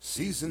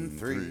Season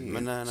 3,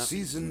 Banana.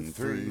 Season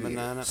 3,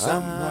 Banana.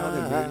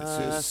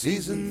 somehow it's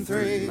Season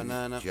 3,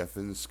 Banana. Jeff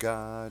and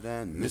Scott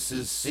and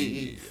Mrs.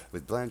 C,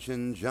 with Blanche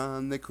and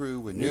John, they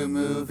crew a new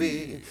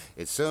movie.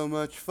 It's so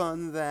much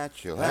fun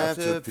that you'll have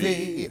to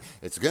pee.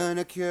 It's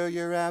gonna cure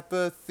your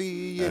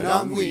apathy and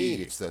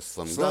ennui. It's the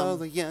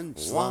Slumgullion.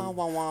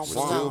 We're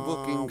still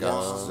booking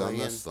guests on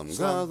the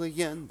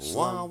Slumgullion.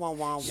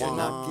 You're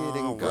not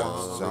getting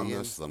guests on the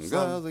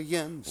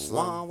Slumgullion.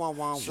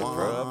 Should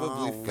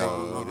probably feed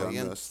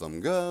on the Slumgullion.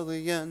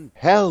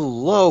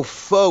 Hello,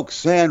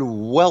 folks,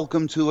 and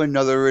welcome to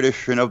another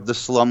edition of the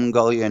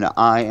Slumgullion.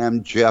 I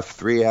am Jeff.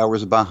 3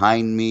 hours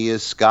behind me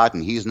is Scott,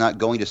 and he's not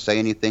going to say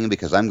anything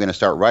because I'm going to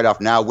start right off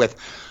now with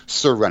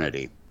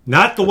Serenity.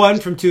 Not the one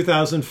from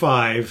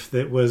 2005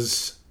 that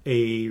was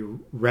a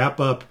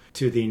wrap-up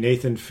to the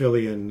Nathan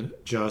Fillion,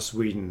 Joss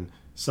Whedon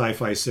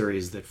sci-fi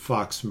series that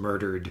Fox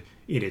murdered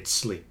in its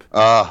sleep.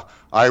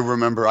 I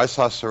remember I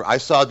saw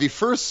the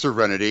first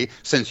Serenity,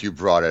 since you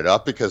brought it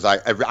up, because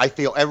I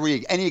feel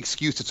any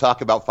excuse to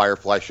talk about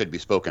Firefly should be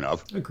spoken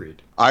of.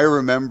 Agreed. I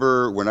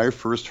remember when I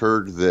first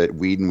heard that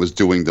Whedon was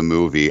doing the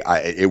movie,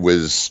 I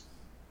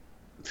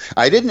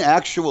didn't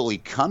actually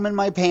come in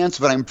my pants,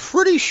 but I'm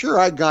pretty sure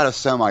I got a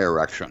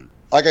semi-erection.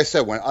 Like I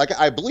said,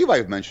 I believe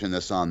I've mentioned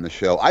this on the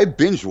show, I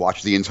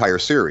binge-watched the entire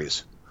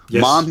series.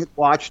 Yes. Mom had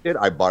watched it.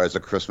 I bought it as a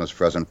Christmas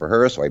present for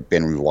her, so I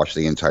binge-watched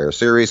the entire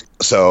series.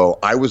 So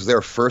I was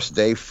there first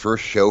day,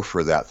 first show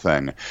for that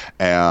thing.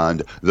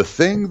 And the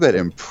thing that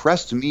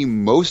impressed me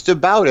most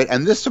about it,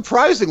 and this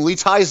surprisingly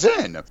ties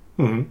in,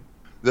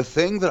 the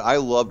thing that I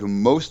loved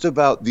most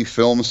about the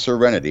film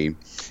Serenity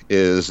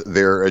is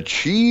there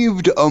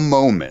achieved a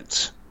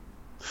moment.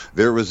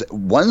 There was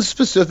one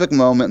specific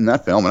moment in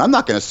that film, and I'm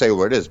not going to say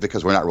what it is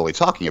because we're not really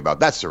talking about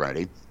that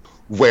Serenity,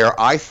 where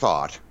I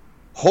thought,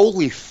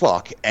 holy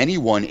fuck,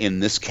 anyone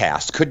in this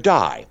cast could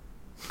die.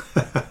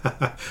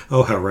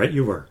 Oh, how right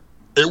you were.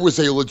 It was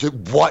a legit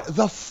what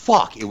the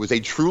fuck. It was a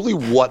truly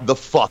what the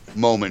fuck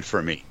moment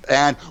for me.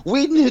 And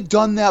Whedon had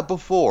done that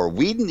before.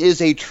 Whedon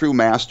is a true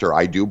master,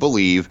 I do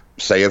believe,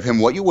 say of him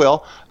what you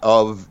will,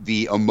 of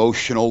the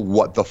emotional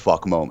what the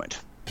fuck moment.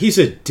 He's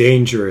a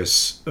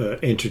dangerous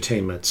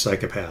entertainment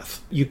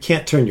psychopath. You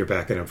can't turn your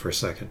back on him for a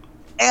second.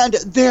 And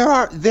there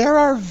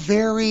are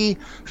very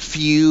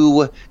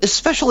few,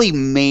 especially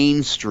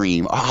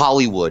mainstream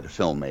Hollywood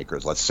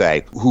filmmakers, let's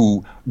say,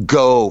 who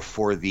go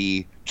for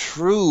the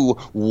true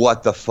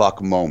what the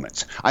fuck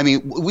moments. I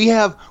mean, we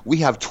have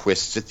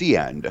twists at the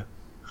end,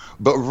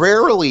 but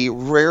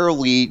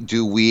rarely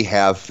do we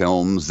have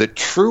films that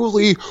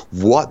truly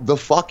what the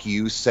fuck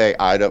you say,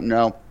 I don't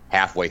know,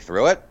 halfway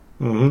through it.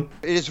 Mm-hmm.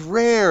 It is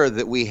rare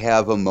that we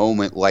have a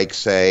moment like,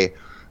 say,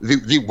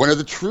 the one of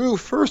the true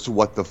first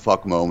what the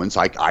fuck moments,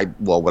 one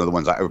of the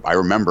ones I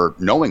remember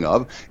knowing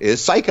of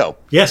is Psycho.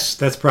 Yes,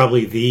 that's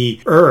probably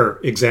the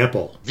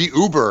example. The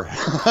Uber.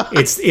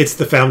 It's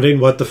the founding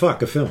what the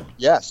fuck of film.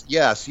 Yes.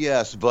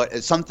 But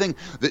it's something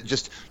that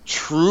just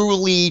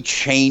truly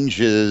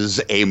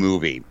changes a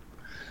movie.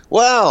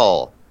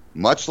 Well,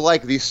 much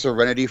like the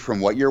Serenity from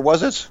what year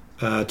was it?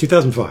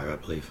 2005, I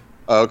believe.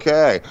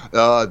 Okay.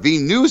 The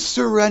new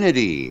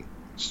Serenity,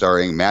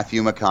 starring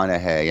Matthew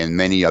McConaughey and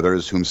many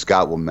others whom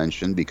Scott will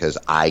mention because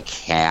I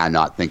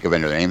cannot think of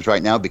any of their names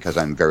right now because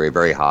I'm very,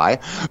 very high,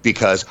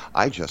 because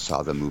I just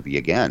saw the movie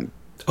again.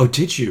 Oh,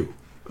 did you?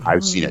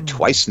 I've seen it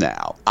twice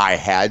now. I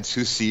had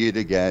to see it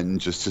again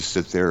just to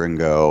sit there and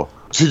go,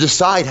 to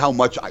decide how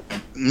much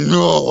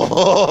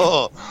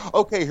No!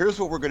 Okay, here's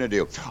what we're going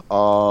to do.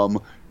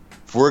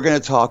 We're going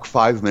to talk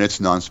 5 minutes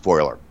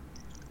non-spoiler.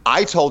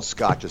 I told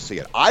Scott to see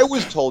it. I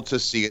was told to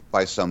see it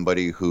by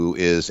somebody who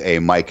is a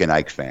Mike and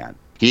Ike fan.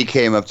 He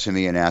came up to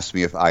me and asked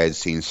me if I had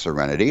seen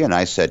Serenity, and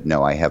I said,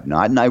 no, I have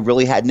not, and I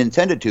really hadn't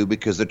intended to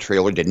because the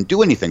trailer didn't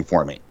do anything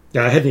for me.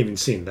 Yeah, I hadn't even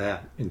seen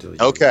that until you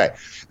Okay.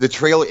 The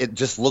trailer, it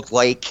just looked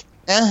like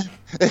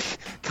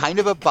kind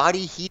of a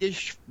body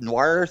heatish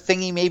noir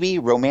thingy, maybe,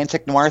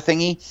 romantic noir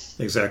thingy.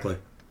 Exactly.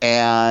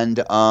 And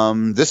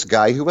this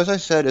guy, who, as I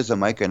said, is a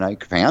Mike and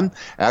Ike fan,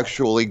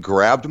 actually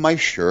grabbed my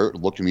shirt,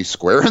 looked me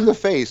square in the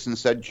face, and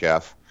said,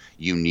 Jeff,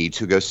 you need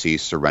to go see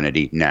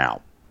Serenity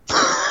now.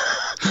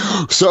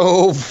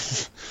 So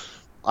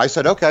I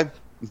said, okay.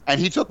 And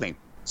he took me.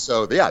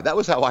 So, yeah, that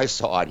was how I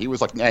saw it. He was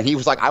like,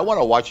 I want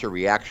to watch your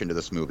reaction to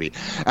this movie.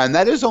 And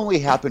that has only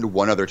happened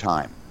one other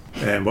time.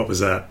 And what was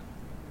that?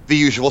 The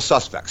Usual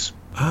Suspects.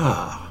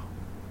 Ah.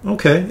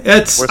 Okay.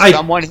 Where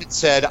someone had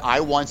said, I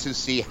want to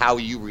see how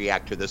you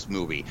react to this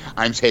movie.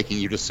 I'm taking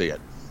you to see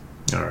it.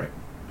 All right.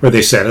 Were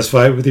they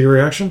satisfied with your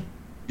reaction?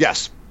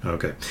 Yes.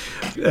 Okay.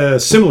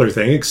 Similar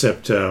thing,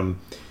 except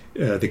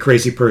the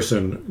crazy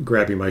person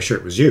grabbing my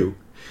shirt was you.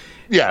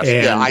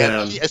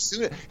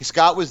 Yes.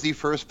 Scott was the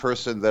first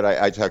person that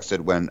I texted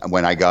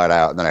when I got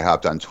out, and then I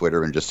hopped on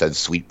Twitter and just said,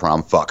 sweet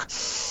prom fuck.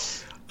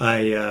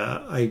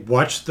 I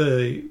watched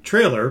the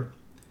trailer,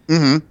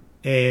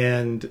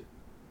 and...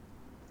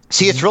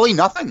 See, it's really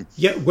nothing.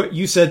 Yeah, what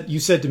you said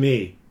to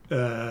me,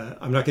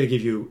 I'm not going to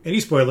give you any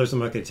spoilers. I'm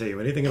not going to tell you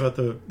anything about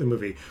the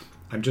movie.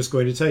 I'm just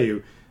going to tell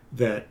you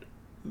that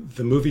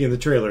the movie in the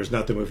trailer is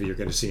not the movie you're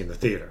going to see in the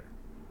theater.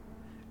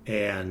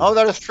 And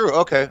that is true.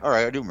 Okay, all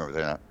right, I do remember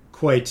that.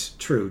 Quite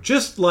true.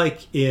 Just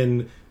like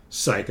in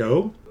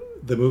Psycho,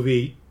 the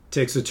movie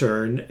takes a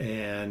turn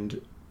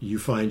and you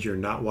find you're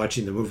not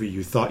watching the movie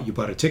you thought you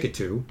bought a ticket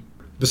to.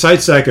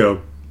 Besides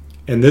Psycho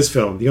and this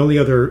film, the only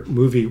other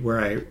movie where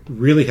I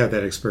really had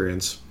that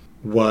experience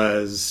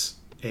was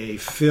a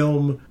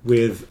film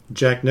with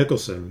Jack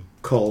Nicholson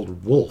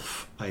called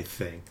Wolf, I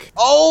think.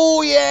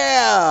 Oh,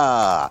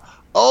 yeah!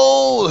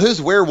 Oh,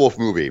 his werewolf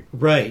movie.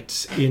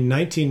 Right, in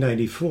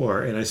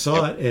 1994, and I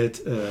saw it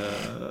at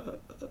a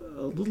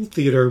little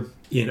theater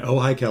in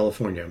Ojai,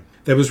 California,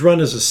 that was run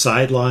as a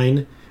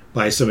sideline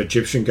by some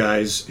Egyptian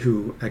guys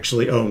who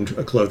actually owned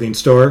a clothing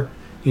store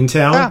in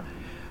town. Ah.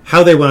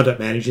 How they wound up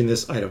managing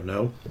this, I don't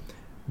know.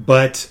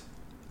 But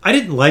I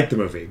didn't like the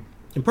movie.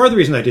 And part of the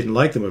reason I didn't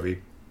like the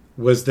movie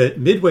was that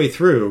midway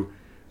through,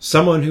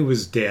 someone who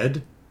was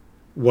dead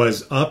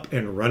was up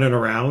and running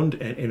around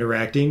and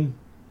interacting.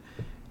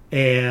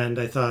 And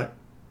I thought,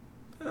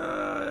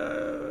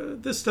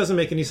 this doesn't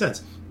make any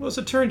sense. Well, as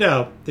it turned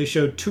out, they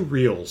showed 2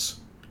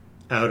 reels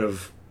out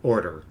of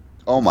order.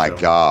 Oh, my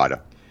God.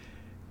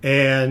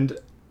 And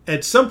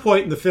at some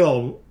point in the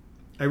film,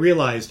 I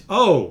realized,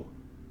 oh,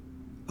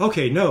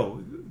 okay,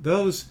 no,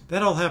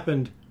 that all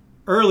happened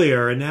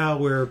earlier, and now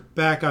we're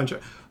back on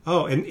track.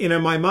 Oh, and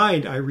in my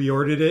mind, I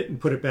reordered it and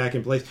put it back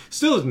in place.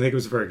 Still didn't think it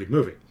was a very good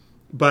movie,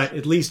 but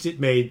at least it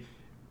made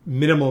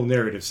minimal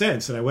narrative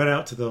sense. And I went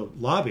out to the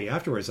lobby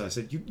afterwards, and I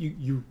said,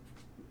 you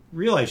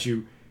realize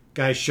you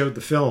guys showed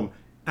the film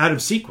out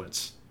of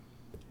sequence.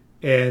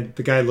 And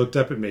the guy looked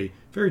up at me,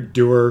 very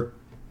dour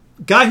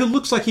guy who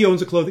looks like he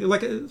owns a clothing,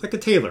 like a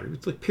tailor.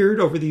 It's like peered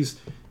over these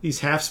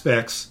half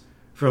specs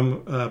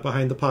from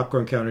behind the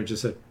popcorn counter and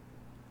just said,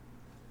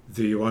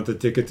 "Do you want the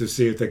ticket to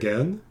see it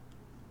again?"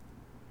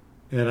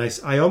 And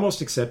I almost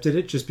accepted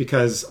it just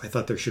because I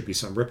thought there should be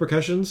some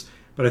repercussions.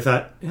 But I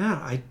thought, yeah,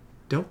 I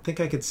don't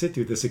think I could sit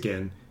through this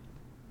again,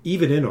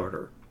 even in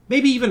order.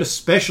 Maybe even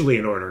especially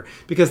in order.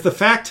 Because the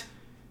fact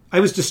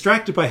I was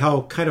distracted by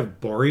how kind of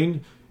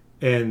boring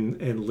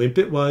and limp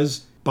it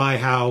was, by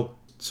how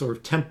sort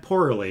of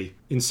temporally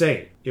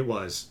insane it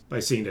was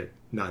by seeing it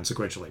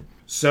non-sequentially.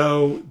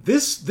 So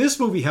this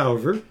movie,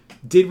 however,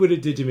 did what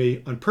it did to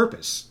me on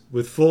purpose,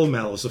 with full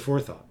malice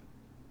aforethought.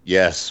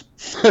 Yes.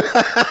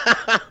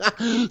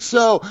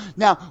 So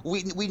now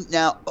we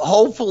now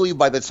hopefully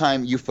by the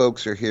time you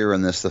folks are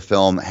hearing this, the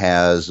film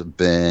has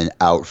been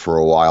out for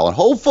a while, and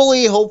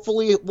hopefully,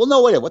 well,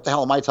 no, wait, what the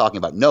hell am I talking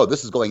about? No,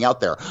 this is going out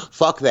there.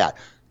 Fuck that.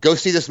 Go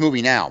see this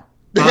movie now.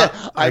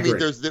 I mean,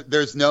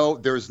 there's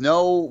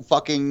no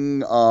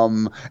fucking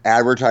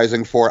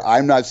advertising for it.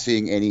 I'm not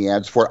seeing any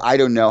ads for it. I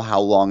don't know how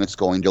long it's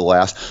going to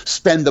last.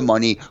 Spend the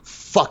money.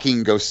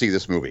 Fucking go see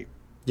this movie.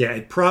 Yeah,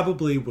 it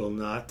probably will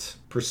not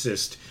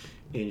persist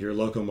in your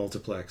local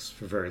multiplex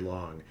for very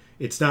long.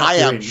 It's not. I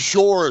am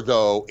sure,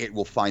 though, it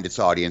will find its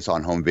audience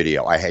on home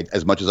video.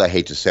 As much as I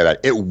hate to say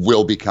that, it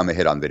will become a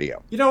hit on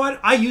video. You know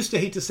what? I used to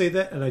hate to say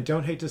that, and I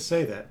don't hate to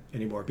say that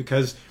anymore,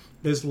 because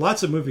there's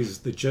lots of movies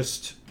that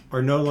just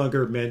are no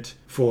longer meant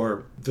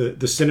for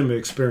the cinema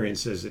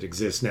experience as it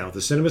exists now.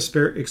 The cinema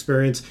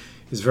experience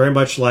is very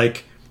much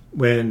like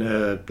when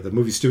the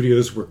movie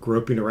studios were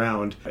groping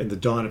around in the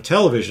dawn of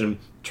television,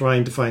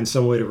 trying to find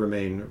some way to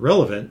remain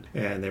relevant.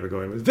 And they were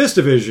going with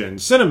VistaVision,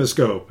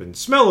 CinemaScope, and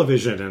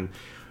Smell-O-Vision.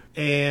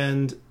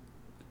 And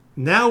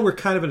now we're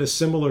kind of in a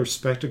similar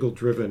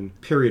spectacle-driven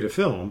period of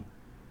film.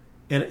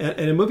 And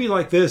a movie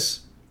like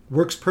this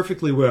works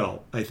perfectly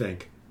well, I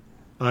think,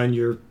 on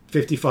your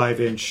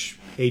 55-inch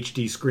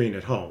HD screen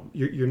at home.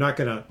 You're not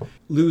going to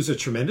lose a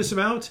tremendous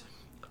amount.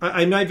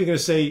 I'm not even going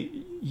to say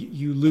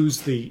you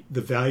lose the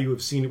value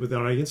of seeing it with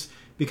an audience,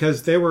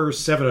 because there were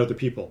 7 other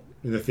people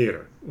in the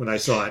theater when I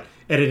saw it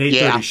at an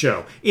 8:30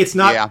 show. It's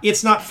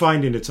not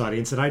finding its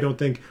audience, and I don't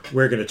think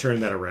we're going to turn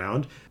that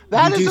around.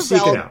 That is a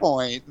valid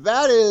point.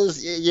 That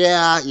is,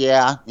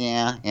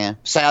 yeah.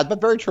 Sad,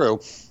 but very true.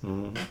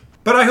 Mm-hmm.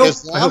 But I hope,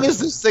 as long as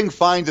this thing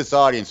finds its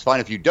audience, fine.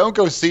 If you don't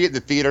go see it in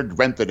the theater,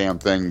 rent the damn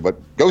thing, but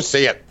go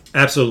see it.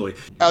 Absolutely.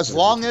 As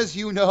long as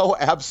you know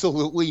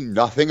absolutely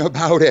nothing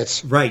about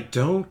it. Right.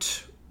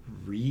 Don't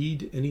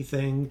read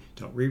anything.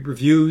 Don't read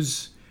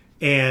reviews.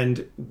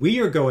 And we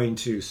are going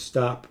to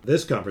stop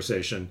this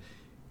conversation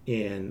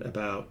in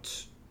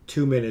about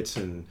 2 minutes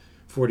and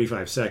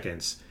 45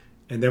 seconds.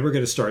 And then we're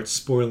going to start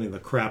spoiling the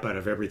crap out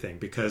of everything,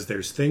 because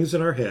there's things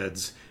in our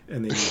heads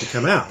and they need to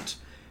come out.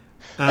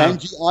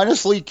 And you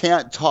honestly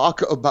can't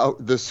talk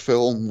about this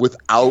film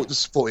without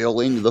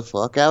spoiling the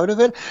fuck out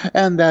of it.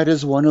 And that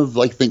is one of,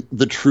 like,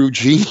 the true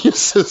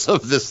geniuses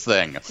of this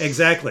thing.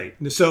 Exactly.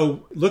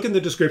 So look in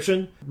the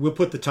description. We'll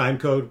put the time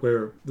code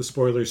where the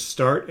spoilers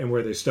start and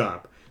where they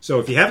stop. So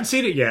if you haven't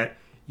seen it yet,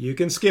 you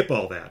can skip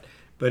all that.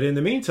 But in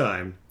the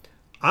meantime,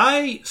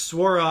 I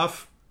swore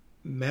off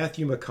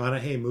Matthew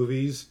McConaughey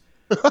movies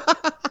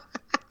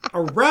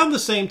around the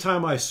same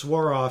time I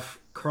swore off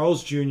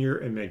Carl's Jr.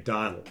 and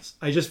McDonald's.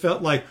 I just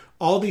felt like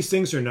all these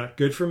things are not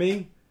good for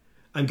me.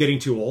 I'm getting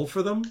too old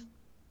for them.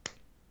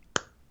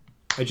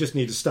 I just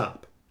need to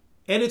stop.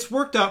 And it's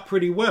worked out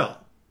pretty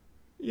well.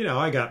 You know,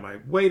 I got my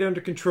weight under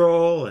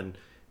control, and,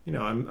 you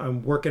know,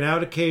 I'm working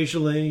out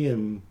occasionally,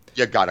 and...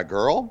 You got a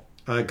girl?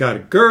 I got a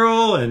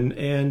girl,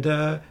 and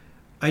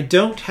I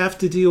don't have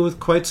to deal with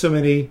quite so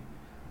many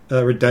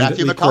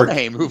redundantly... Matthew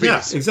McConaughey movies.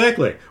 Yeah,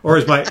 exactly. Or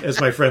as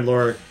my friend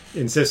Laura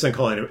insists on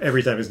calling him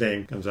every time his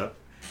name comes up.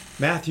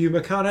 Matthew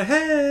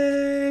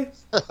McConaughey!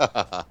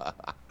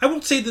 I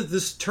won't say that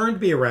this turned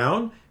me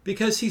around,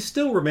 because he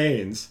still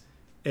remains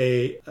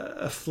a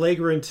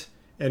flagrant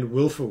and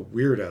willful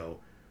weirdo.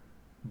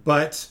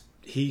 But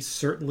he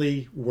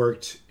certainly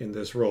worked in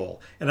this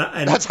role. And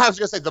that's how I was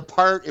going to say, the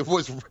part, it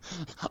was...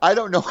 I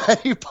don't know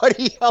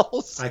anybody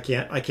else. I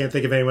can't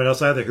think of anyone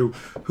else either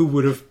who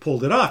would have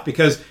pulled it off,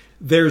 because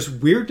there's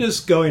weirdness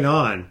going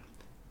on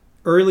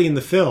early in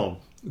the film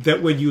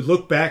that when you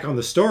look back on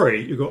the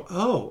story, you go,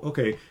 oh,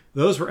 okay,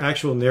 those were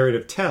actual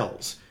narrative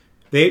tells.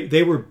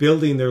 They were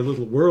building their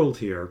little world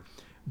here.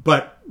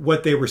 But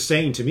what they were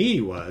saying to me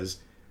was,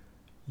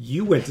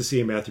 you went to see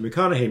a Matthew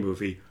McConaughey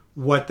movie.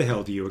 What the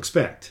hell do you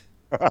expect?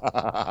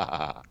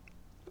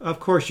 Of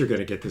course you're going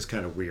to get this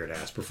kind of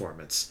weird-ass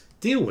performance.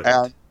 Deal with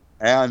it.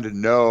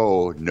 And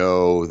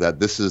know that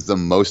this is the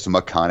most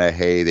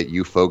McConaughey that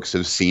you folks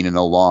have seen in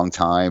a long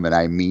time, and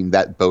I mean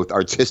that both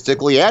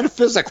artistically and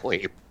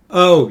physically.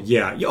 Oh,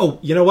 yeah. Oh,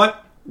 you know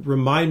what?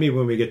 Remind me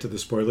when we get to the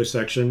spoiler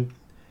section.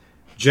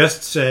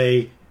 Just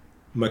say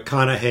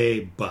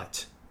McConaughey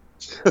butt.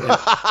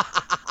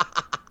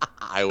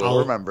 I will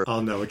remember.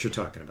 I'll know what you're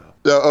talking about.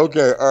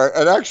 Okay, all right.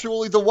 And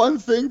actually, the one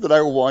thing that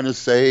I want to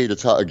say, to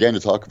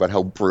talk about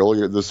how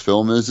brilliant this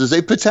film is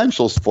a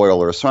potential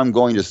spoiler. So I'm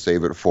going to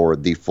save it for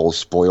the full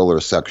spoiler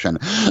section.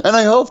 And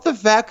I hope the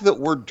fact that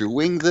we're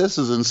doing this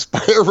is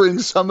inspiring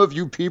some of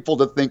you people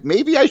to think,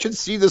 maybe I should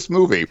see this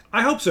movie.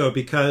 I hope so,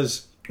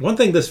 because one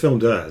thing this film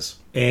does,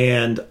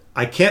 and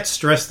I can't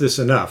stress this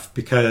enough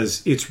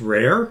because it's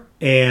rare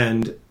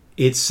and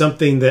it's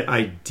something that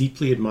I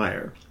deeply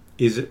admire,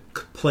 is it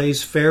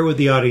plays fair with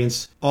the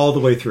audience all the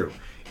way through.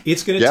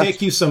 It's going to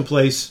take you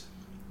someplace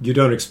you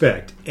don't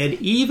expect. And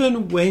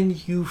even when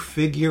you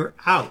figure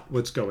out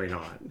what's going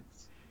on,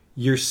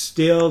 you're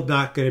still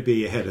not going to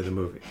be ahead of the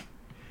movie.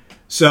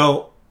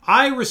 So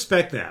I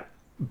respect that.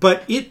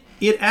 But it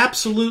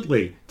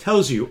absolutely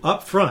tells you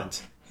up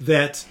front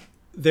that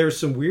there's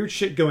some weird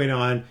shit going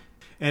on.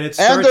 And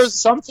there's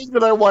something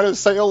that I want to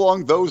say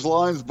along those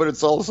lines, but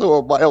it's also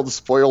a mild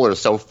spoiler,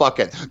 so fuck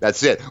it.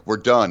 That's it. We're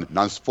done.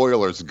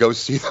 Non-spoilers. Go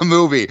see the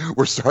movie.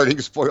 We're starting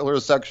spoiler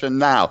section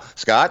now.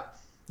 Scott?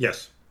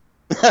 Yes.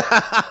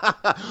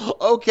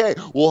 Okay.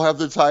 We'll have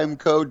the time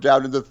code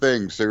down in the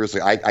thing.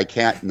 Seriously, I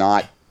can't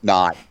not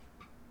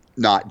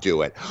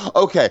do it.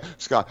 Okay,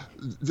 Scott.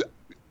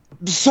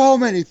 So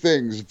many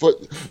things, but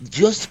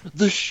just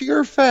the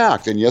sheer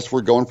fact, and yes,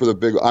 I'm going for the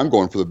big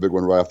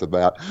one right off the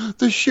bat,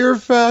 the sheer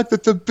fact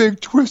that the big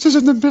twist is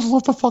in the middle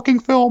of the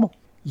fucking film.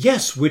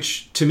 Yes,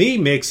 which to me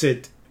makes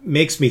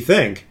me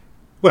think,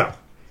 well,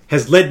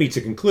 has led me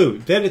to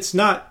conclude that it's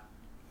not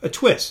a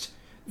twist.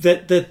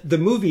 That the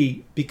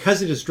movie,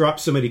 because it has dropped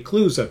so many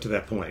clues up to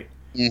that point,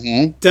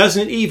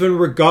 doesn't even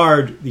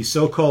regard the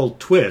so-called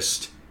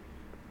twist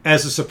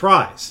as a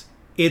surprise.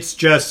 It's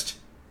just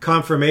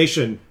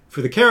confirmation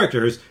for the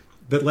characters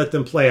that let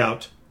them play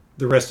out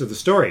the rest of the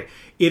story.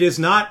 It is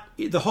not,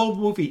 the whole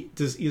movie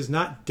is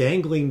not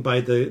dangling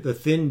by the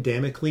thin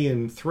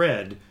Damoclean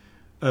thread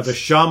of a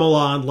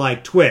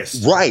Shyamalan-like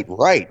twist.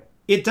 Right.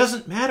 It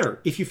doesn't matter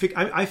if you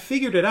I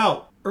figured it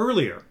out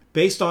earlier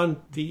based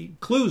on the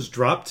clues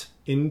dropped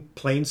in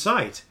plain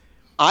sight.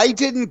 I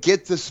didn't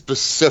get the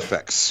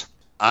specifics.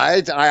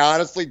 I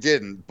honestly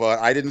didn't, but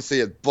I didn't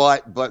see it.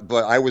 But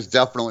I was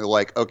definitely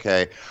like,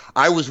 okay,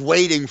 I was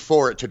waiting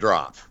for it to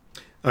drop.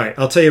 All right,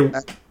 I'll tell you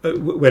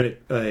when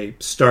I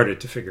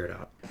started to figure it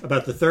out.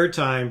 About the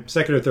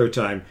second or third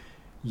time,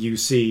 you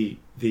see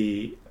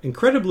the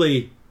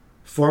incredibly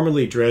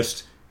formally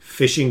dressed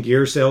fishing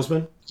gear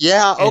salesman.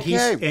 Yeah,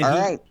 okay, all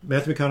right.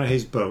 Matthew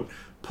McConaughey's boat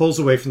pulls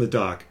away from the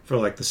dock for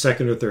like the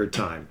second or third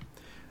time,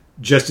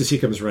 just as he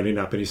comes running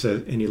up, and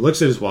he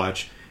looks at his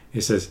watch.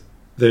 He says,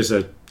 "There's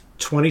a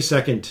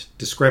 20-second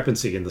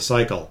discrepancy in the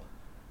cycle,"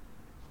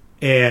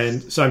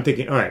 and so I'm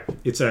thinking, all right,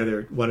 it's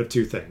either one of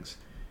two things.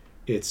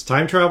 It's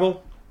time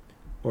travel,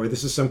 or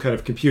this is some kind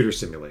of computer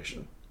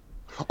simulation.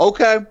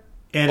 Okay.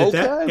 And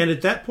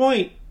at that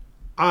point,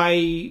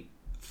 I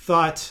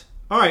thought,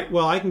 all right,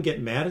 well, I can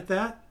get mad at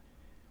that,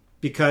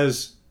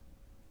 because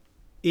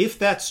if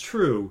that's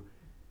true,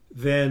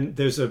 then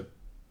there's a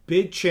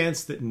big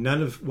chance that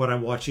none of what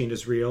I'm watching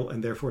is real,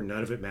 and therefore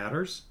none of it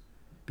matters,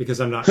 because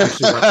I'm not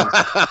actually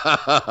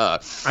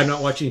I'm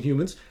not watching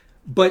humans.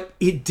 But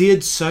it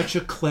did such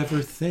a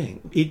clever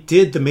thing. It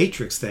did the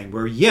Matrix thing,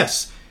 where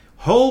yes,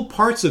 whole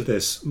parts of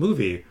this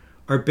movie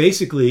are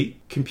basically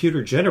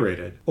computer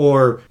generated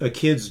or a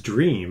kid's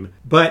dream,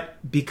 but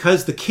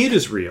because the kid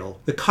is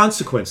real, the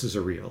consequences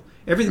are real.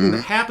 Everything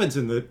that happens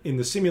in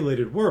the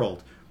simulated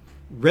world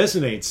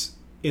resonates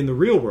in the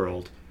real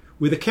world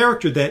with a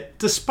character that,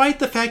 despite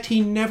the fact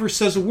he never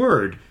says a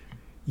word,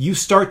 you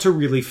start to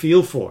really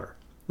feel for,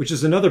 which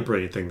is another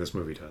brilliant thing this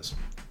movie does.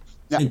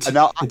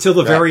 Until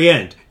the very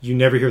end, you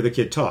never hear the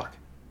kid talk,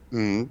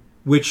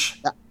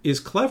 which is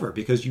clever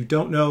because you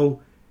don't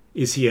know,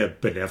 is he a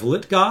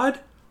benevolent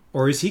God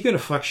or is he going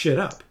to fuck shit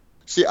up?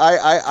 See,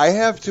 I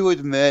have to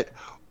admit,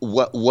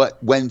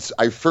 when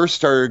I first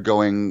started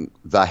going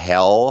the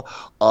hell,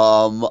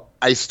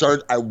 I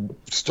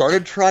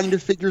started trying to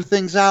figure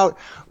things out,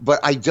 but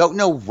I don't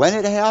know when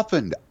it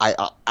happened.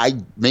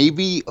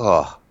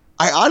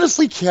 I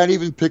honestly can't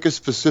even pick a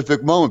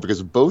specific moment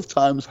because both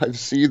times I've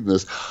seen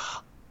this,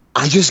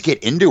 I just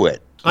get into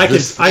it. I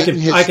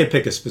can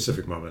pick a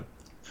specific moment,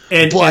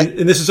 and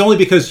this is only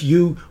because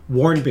you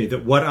warned me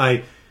that what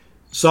I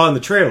saw in the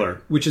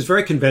trailer, which is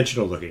very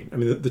conventional looking. I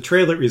mean, the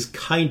trailer is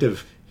kind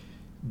of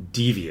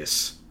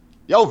devious.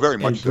 Oh, very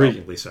much so.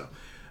 Brilliantly so.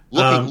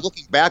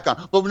 Looking back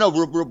on, but no,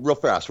 real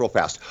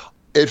fast.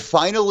 It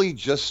finally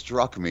just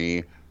struck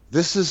me.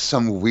 This is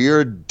some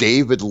weird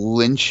David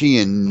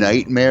Lynchian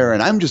nightmare,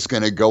 and I'm just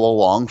going to go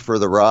along for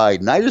the ride.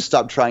 And I just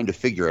stopped trying to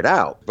figure it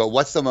out. But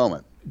what's the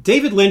moment?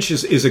 David Lynch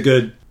is a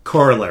good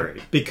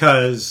corollary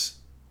because...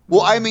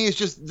 Well, I mean, it's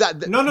just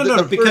that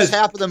the first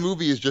half of the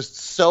movie is just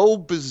so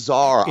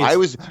bizarre. I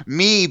was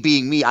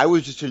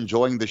just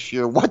enjoying the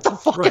sheer what the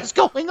fuck is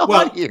going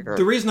on here.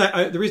 The reason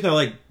I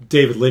like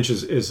David Lynch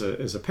as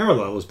a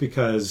parallel is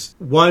because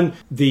one,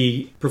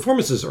 the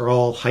performances are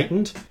all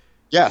heightened.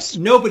 Yes.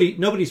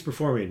 Nobody's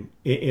performing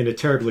in a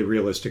terribly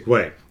realistic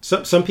way.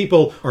 Some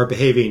people are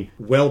behaving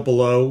well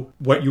below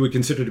what you would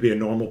consider to be a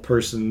normal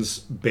person's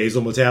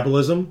basal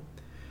metabolism.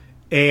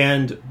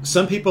 And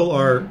some people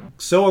are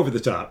so over the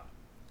top,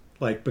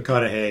 like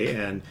McConaughey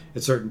and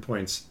at certain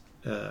points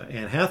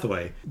Anne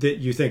Hathaway, that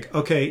you think,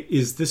 okay,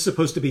 is this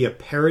supposed to be a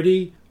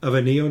parody of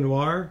a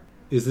neo-noir?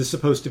 Is this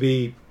supposed to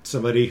be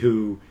somebody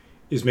who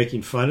is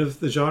making fun of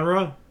the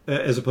genre?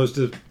 As opposed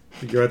to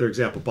your other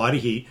example, Body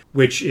Heat,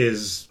 which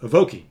is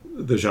evoking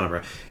the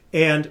genre.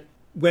 And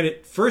when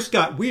it first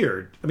got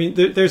weird, I mean,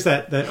 there's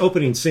that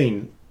opening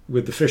scene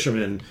with the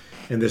fisherman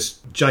and this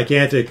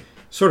gigantic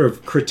sort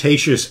of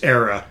Cretaceous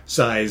era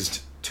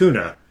sized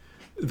tuna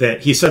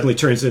that he suddenly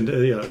turns into,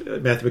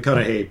 Matthew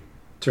McConaughey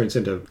turns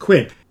into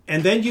Quint.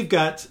 And then you've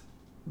got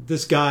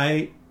this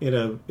guy in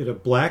a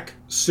black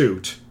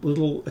suit,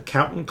 little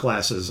accountant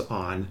glasses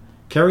on,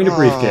 carrying a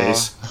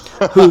briefcase,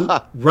 who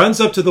runs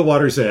up to the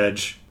water's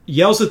edge,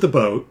 yells at the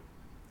boat,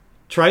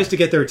 tries to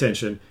get their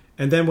attention,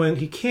 and then when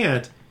he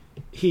can't,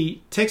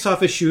 he takes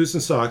off his shoes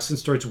and socks and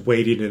starts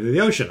wading into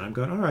the ocean. I'm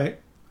going, all right.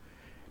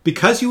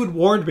 Because you had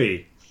warned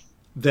me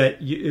that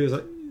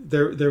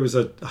there was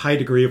a high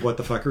degree of what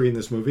the fuckery in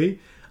this movie,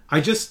 I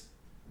just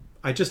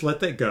let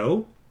that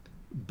go.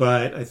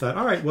 But I thought,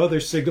 all right, well, they're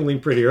signaling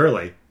pretty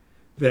early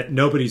that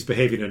nobody's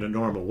behaving in a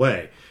normal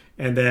way.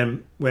 And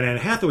then when Anne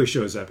Hathaway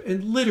shows up,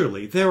 and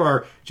literally there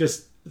are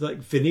just like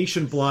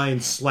Venetian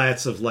blind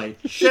slats of light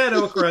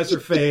shadow across her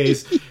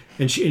face,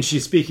 and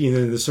she's speaking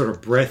in this sort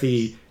of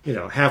breathy,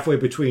 halfway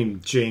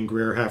between Jane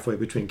Greer, halfway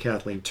between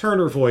Kathleen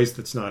Turner voice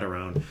that's not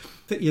around.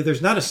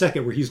 There's not a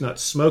second where he's not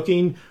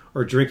smoking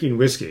or drinking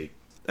whiskey.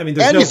 I mean,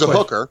 there's he's a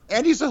hooker.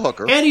 And he's a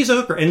hooker.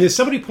 And as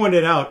somebody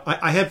pointed out,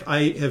 I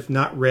have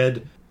not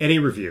read any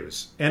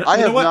reviews. And I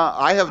have not.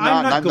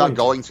 I'm not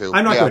going to.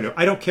 I'm not going to.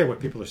 I don't care what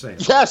people are saying.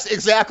 Yes,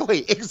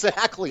 exactly.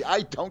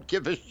 I don't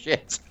give a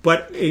shit.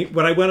 But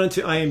when I went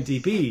onto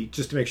IMDb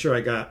just to make sure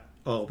I got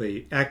all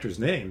the actors'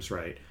 names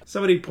right,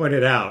 somebody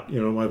pointed out,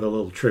 one of the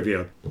little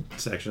trivia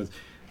sections,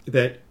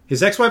 that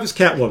his ex-wife is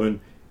Catwoman,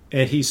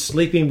 and he's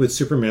sleeping with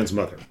Superman's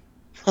mother.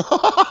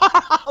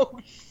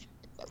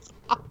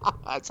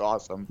 That's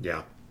awesome.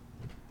 Yeah.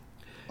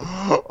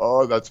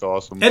 Oh, that's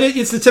awesome. And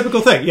it's the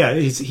typical thing. Yeah,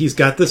 he's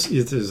got this.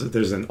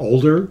 There's an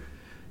older,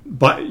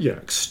 but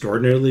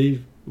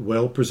extraordinarily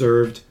well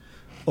preserved,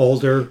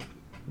 older,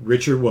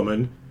 richer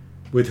woman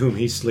with whom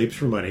he sleeps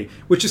for money,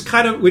 which is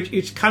kind of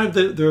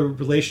the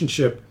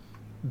relationship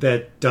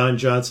that Don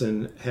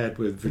Johnson had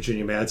with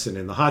Virginia Madsen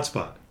in The Hot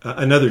Spot,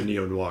 another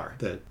neo-noir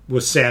that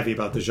was savvy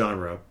about the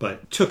genre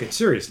but took it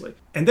seriously.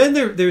 And then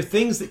there are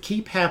things that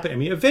keep happening. I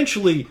mean,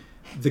 eventually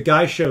the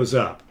guy shows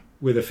up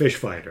with a fish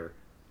finder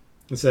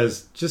and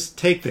says, just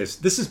take this.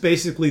 This is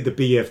basically the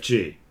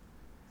BFG.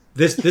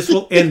 This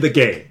will end the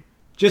game.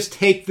 Just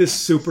take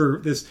this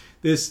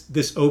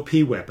this OP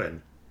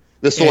weapon.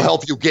 This will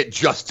help you get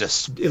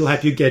justice. It'll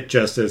help you get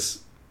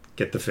justice,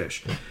 get the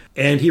fish.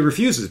 And he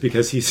refuses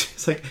because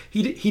he's like,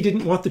 he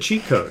didn't want the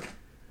cheat code,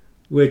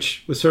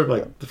 which was sort of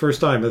like the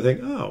first time I think,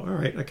 oh, all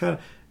right.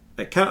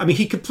 I mean,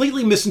 he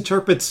completely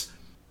misinterprets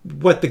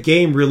what the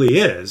game really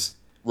is.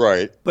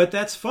 Right. But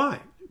that's fine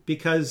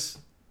because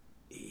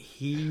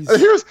he's...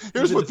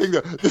 Here's one thing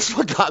this is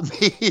what got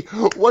me.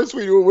 Once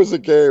we knew it was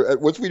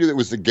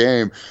a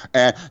game,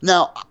 and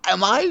now,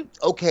 am I...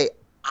 Okay,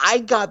 I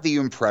got the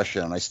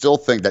impression, and I still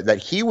think that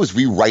he was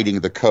rewriting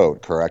the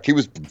code, correct? He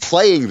was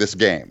playing this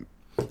game.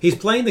 He's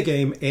playing the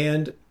game,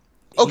 and...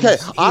 Okay,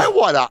 I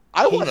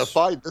wanna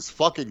find this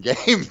fucking game,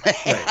 man.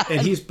 Right.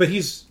 And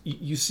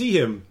you see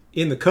him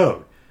in the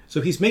code. So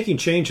he's making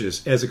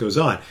changes as it goes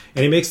on.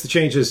 And he makes the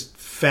changes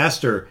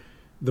faster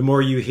the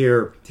more you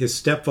hear his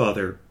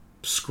stepfather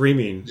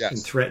screaming Yes.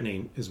 and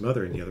threatening his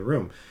mother in the other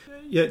room.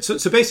 Yeah.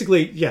 So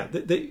basically, yeah,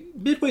 they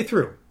midway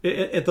through,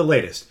 at the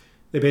latest,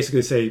 they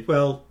basically say,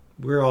 well,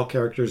 we're all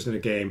characters in a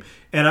game.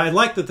 And I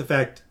like that the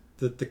fact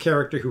that the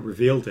character who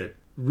revealed it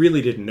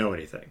really didn't know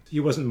anything. He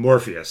wasn't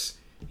Morpheus.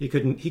 He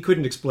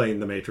couldn't explain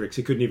the Matrix.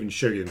 He couldn't even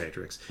show you the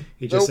Matrix.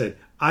 He just said,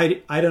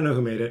 I don't know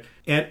who made it.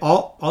 And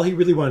all he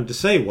really wanted to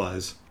say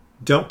was,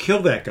 don't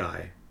kill that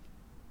guy.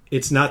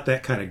 It's not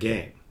that kind of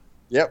game.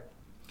 Yep.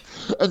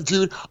 And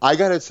dude, I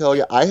gotta tell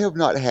you, I have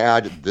not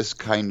had this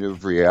kind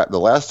of the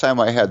last time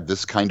I had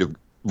this kind of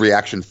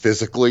reaction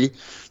physically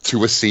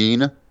to a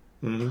scene,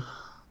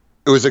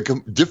 it was a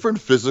different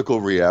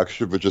physical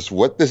reaction, but just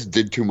what this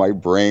did to my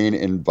brain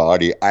and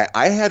body.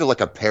 I had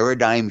like a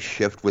paradigm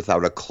shift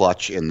without a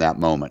clutch in that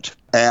moment.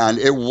 And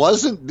it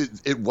wasn't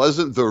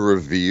the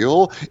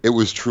reveal. It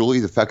was truly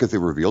the fact that they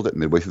revealed it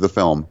midway through the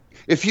film.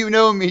 If you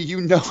know me, you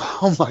know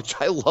how much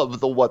I love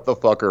the what the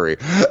fuckery.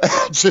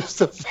 Just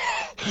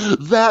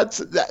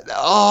that.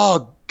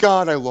 Oh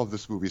God, I love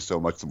this movie so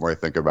much. The more I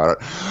think about it,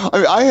 I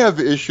mean, I have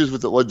issues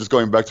with it. Like, just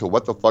going back to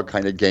what the fuck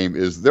kind of game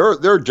is. There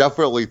are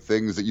definitely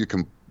things that you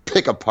can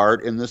pick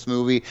apart in this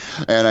movie,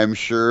 and I'm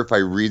sure if I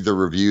read the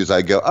reviews,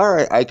 I go, all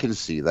right, I can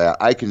see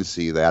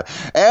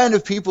that. And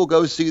if people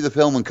go see the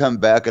film and come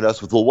back at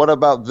us with, well, what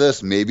about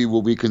this? Maybe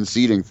we'll be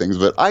conceding things,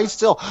 but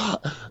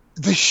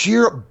the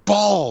sheer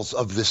balls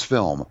of this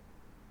film.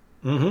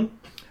 Mm-hmm.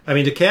 I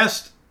mean, to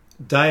cast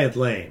Diane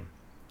Lane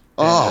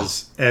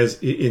as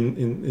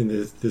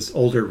in this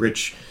older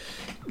rich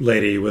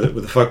lady with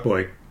a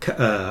fuckboy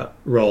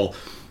role.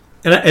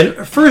 And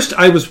at first,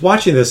 I was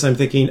watching this. I'm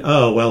thinking,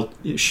 oh well,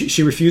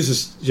 she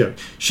refuses. You know,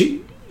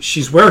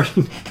 she's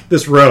wearing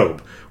this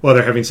robe while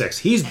they're having sex.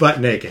 He's butt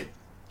naked,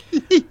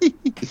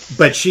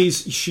 but she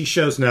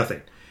shows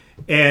nothing.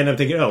 And I'm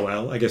thinking, oh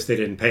well, I guess they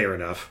didn't pay her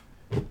enough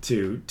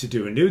to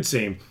do a nude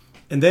scene.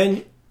 And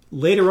then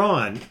later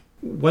on,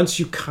 once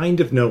you kind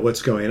of know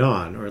what's going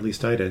on, or at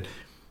least I did,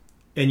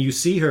 and you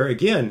see her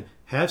again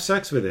have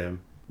sex with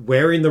him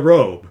wearing the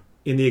robe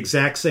in the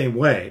exact same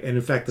way, and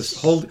in fact,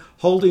 this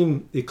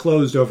holding it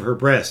closed over her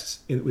breasts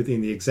within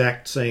the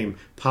exact same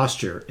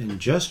posture and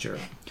gesture,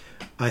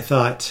 I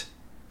thought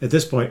at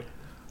this point,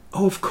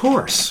 oh, of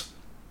course,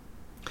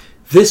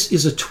 this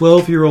is a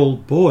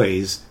 12-year-old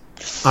boy's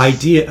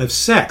idea of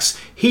sex.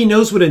 He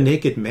knows what a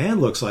naked man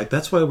looks like.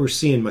 That's why we're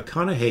seeing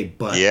McConaughey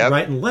butt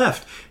right and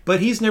left.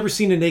 But he's never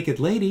seen a naked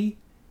lady,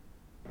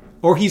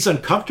 or he's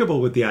uncomfortable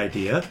with the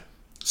idea.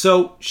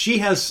 So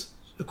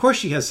of course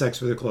she has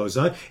sex with her clothes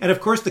on. And of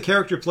course the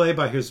character played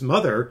by his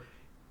mother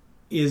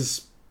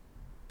is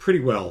pretty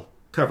well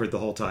covered the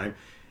whole time.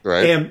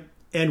 Right.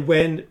 And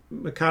when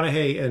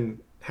McConaughey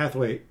and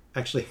Hathaway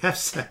actually have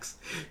sex,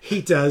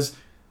 he does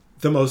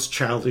the most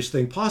childish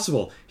thing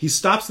possible. He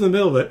stops in the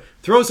middle of it,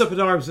 throws up his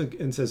arms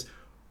and says,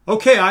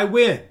 okay, I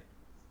win.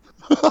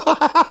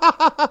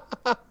 I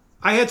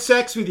had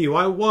sex with you.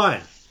 I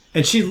won.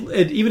 And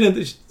even in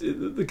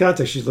the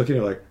context, she's looking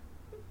at her like,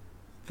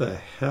 the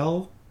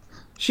hell?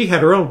 She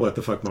had her own what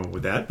the fuck moment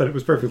with that, but it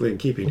was perfectly in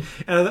keeping.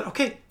 And I thought,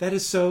 okay, that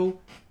is so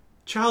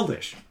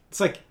childish. It's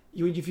like,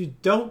 if you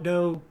don't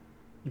know,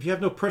 if you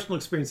have no personal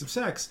experience of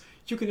sex,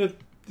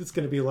 it's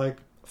going to be like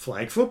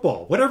flag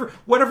football.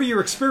 Whatever your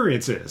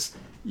experience is,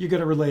 you're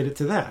going to relate it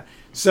to that.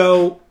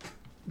 So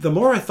the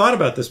more I thought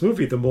about this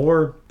movie, the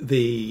more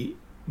the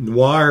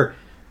noir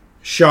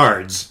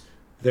shards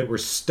that were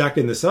stuck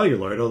in the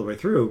celluloid all the way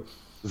through.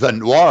 The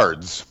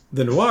noirs.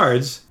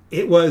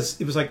 It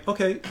was like,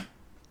 okay,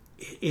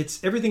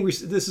 it's everything.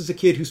 This is a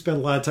kid who spent a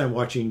lot of time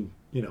watching,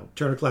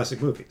 Turner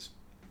Classic Movies.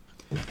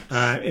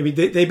 I mean,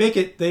 they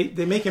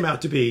make him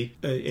out to be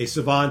a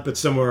savant, but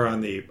somewhere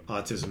on the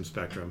autism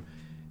spectrum.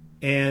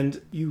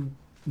 And you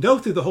know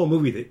through the whole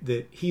movie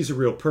that he's a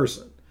real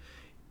person.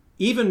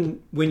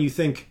 Even when you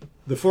think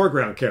the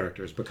foreground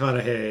characters,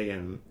 McConaughey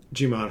and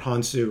Jimon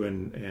Hansu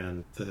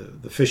and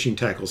the fishing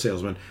tackle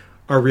salesman,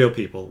 are real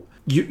people.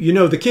 You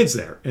know the kid's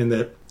there, and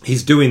that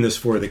he's doing this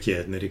for the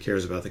kid, and that he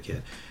cares about the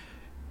kid.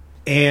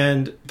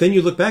 And then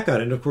you look back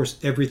on it, and of course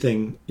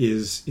everything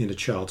is in a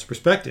child's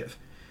perspective.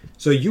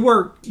 So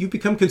you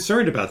become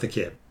concerned about the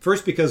kid.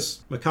 First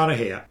because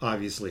McConaughey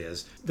obviously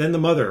is. Then the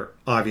mother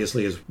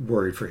obviously is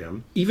worried for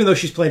him. Even though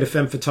she's played a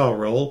femme fatale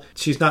role,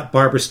 she's not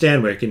Barbara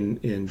Stanwyck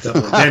in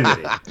Double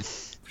Indemnity.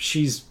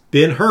 She's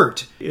been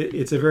hurt.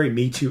 It's a very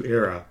Me Too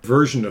era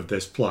version of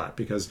this plot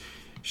because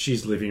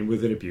she's living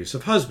with an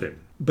abusive husband.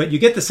 But you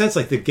get the sense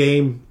like the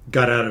game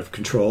got out of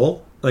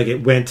control. Like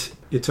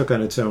it took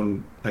on its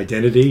own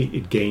identity.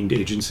 It gained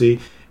agency.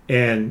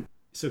 And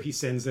so he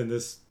sends in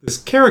this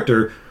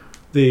character,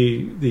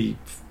 the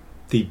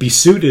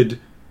besuited,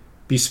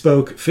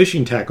 bespoke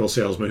fishing tackle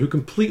salesman who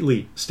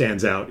completely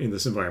stands out in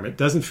this environment,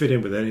 doesn't fit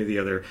in with any of the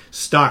other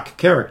stock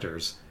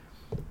characters,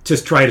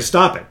 to try to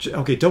stop it.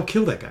 Okay, don't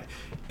kill that guy.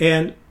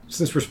 And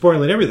since we're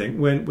spoiling everything,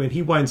 when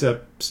he winds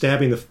up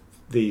stabbing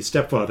the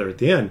stepfather at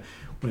the end,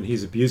 when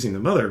he's abusing the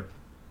mother,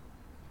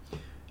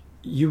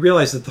 you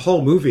realize that the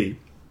whole movie,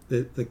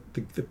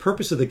 the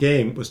purpose of the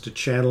game was to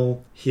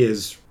channel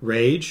his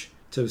rage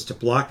to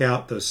block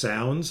out those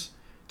sounds,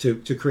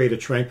 to create a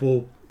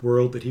tranquil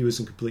world that he was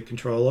in complete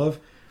control of.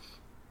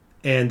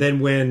 And then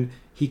when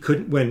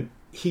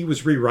he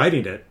was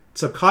rewriting it,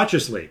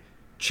 subconsciously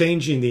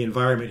changing the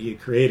environment he had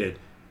created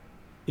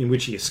in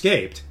which he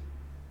escaped,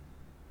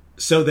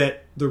 so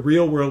that the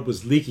real world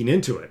was leaking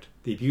into it.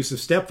 The abusive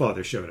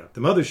stepfather showed up.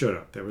 The mother showed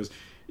up.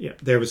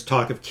 There was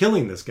talk of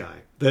killing this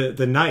guy.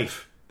 The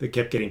knife that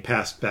kept getting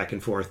passed back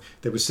and forth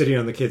that was sitting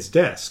on the kid's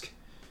desk.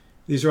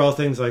 These are all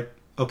things like,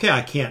 okay,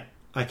 I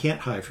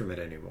can't hide from it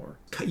anymore.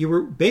 You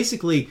were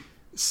basically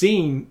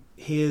seeing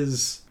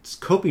his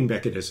coping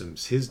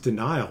mechanisms, his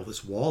denial,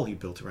 this wall he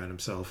built around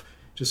himself,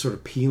 just sort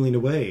of peeling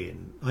away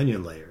in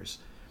onion layers.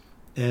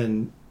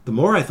 And the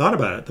more I thought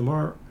about it, the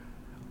more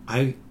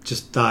I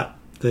just thought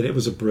that it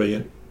was a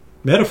brilliant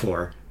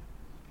metaphor,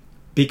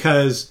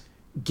 because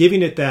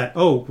giving it that,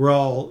 oh, we're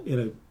all in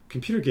a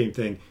computer game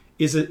thing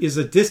is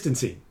a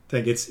distancing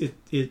thing. It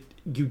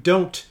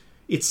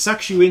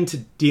sucks you into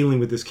dealing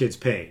with this kid's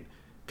pain.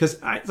 Because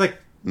it's like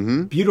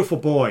Beautiful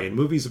Boy and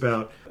movies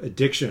about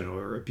addiction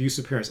or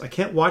abusive parents. I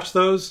can't watch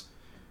those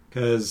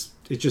because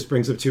it just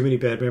brings up too many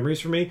bad memories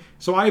for me.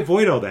 So I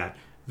avoid all that.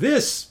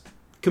 This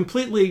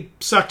completely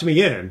sucked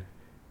me in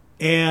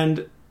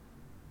and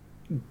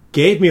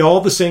gave me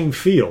all the same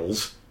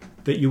feels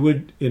that you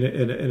would in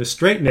a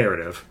straight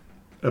narrative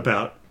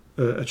about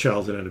a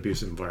child in an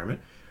abusive environment,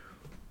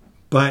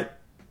 but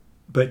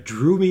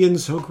drew me in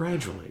so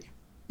gradually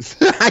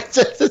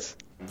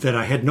that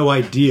I had no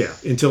idea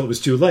until it was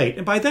too late,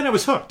 and by then I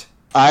was hooked.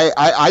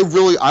 I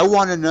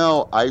want to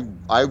know. I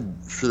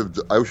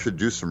should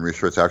do some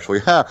research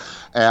actually.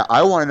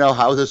 I want to know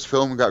how this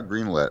film got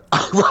greenlit.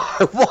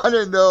 I want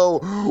to know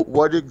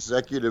what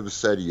executives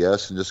said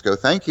yes and just go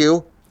thank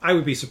you. I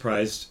would be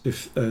surprised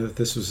if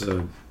this was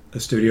a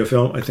studio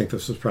film. I think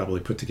this was probably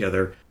put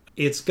together.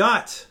 It's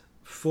got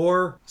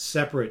 4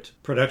 separate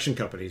production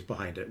companies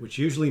behind it, which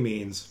usually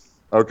means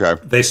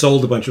they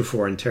sold a bunch of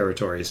foreign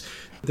territories.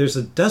 There's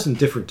a dozen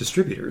different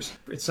distributors.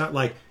 It's not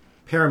like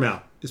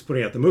Paramount is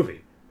putting out the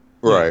movie.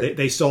 Right.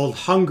 They sold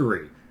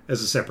Hungary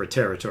as a separate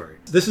territory.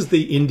 This is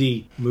the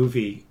indie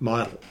movie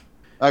model.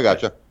 I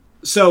gotcha.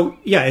 So,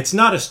 yeah, it's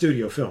not a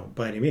studio film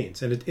by any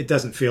means, and it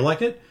doesn't feel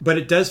like it, but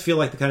it does feel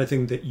like the kind of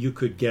thing that you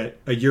could get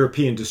a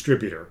European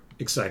distributor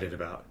excited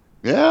about.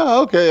 Yeah,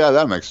 okay, yeah,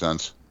 that makes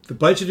sense. The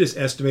budget is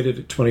estimated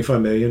at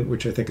 $25 million,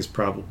 which I think is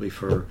probably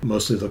for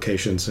mostly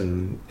locations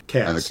and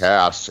cast. And the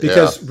cast,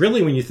 because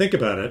really, when you think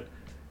about it,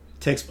 it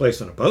takes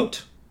place on a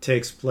boat,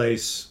 takes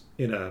place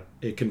in a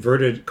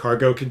converted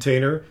cargo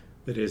container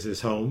that is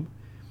his home,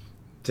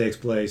 takes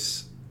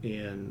place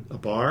in a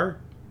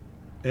bar,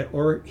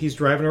 or he's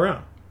driving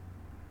around.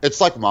 It's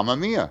like Mamma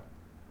Mia.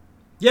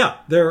 Yeah,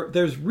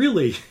 there's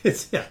really,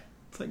 it's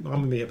like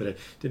Mamma Mia, but it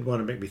didn't want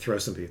to make me throw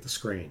something at the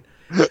screen.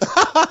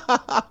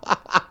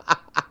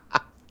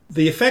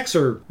 The effects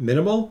are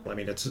minimal. I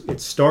mean,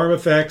 it's storm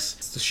effects.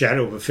 It's the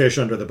shadow of a fish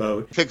under the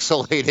boat.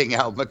 Pixelating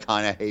out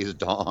McConaughey's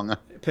dong.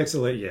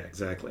 Yeah,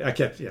 exactly. I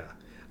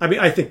mean,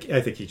 I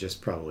think he just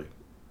probably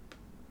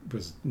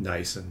was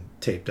nice and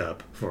taped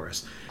up for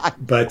us.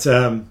 But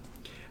can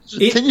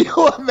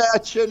you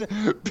imagine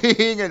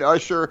being an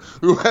usher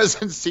who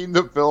hasn't seen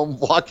the film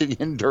walking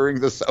in during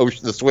the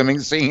swimming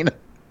scene?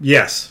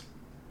 Yes.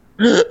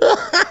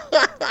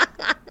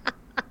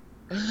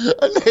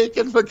 A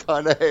naked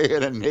McConaughey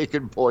and a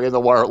naked boy in the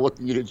water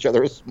looking at each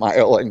other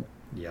smiling.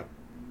 Yep.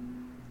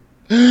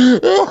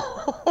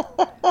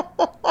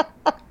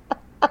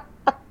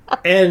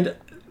 And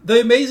the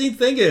amazing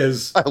thing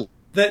is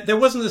that there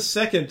wasn't a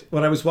second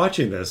when I was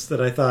watching this that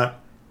I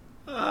thought,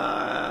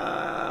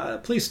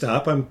 please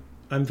stop. I'm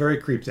very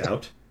creeped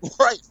out.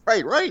 Right.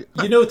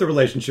 You know what the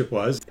relationship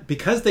was?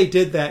 Because they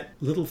did that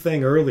little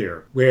thing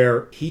earlier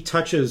where he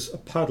touches a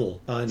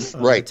puddle on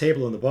the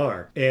table in the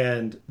bar,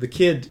 and the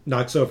kid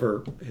knocks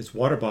over his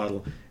water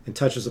bottle and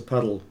touches a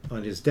puddle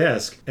on his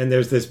desk, and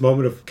there's this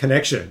moment of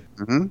connection.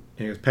 Mm-hmm. And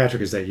he goes,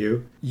 Patrick, is that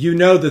you? You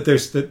know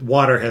that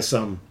water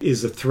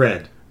is a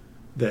thread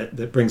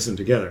that brings them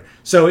together.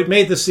 So it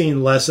made the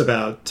scene less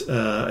about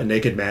a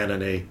naked man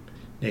and a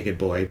naked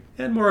boy,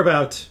 and more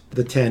about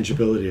the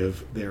tangibility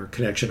of their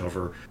connection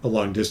over a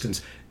long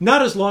distance.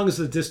 Not as long as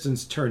the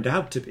distance turned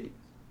out to be.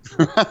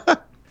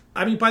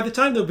 I mean, by the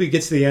time the movie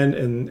gets to the end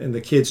and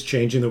the kid's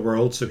changing the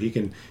world so he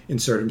can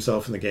insert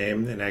himself in the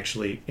game and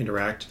actually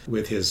interact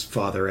with his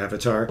father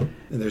avatar,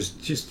 and there's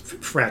just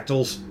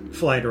fractals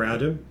flying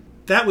around him,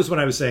 that was when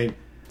I was saying,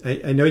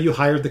 I know you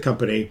hired the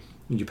company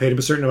and you paid him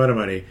a certain amount of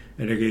money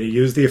and you're going to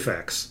use the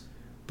effects,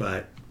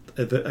 but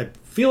I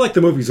feel like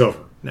the movie's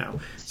over now.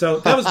 So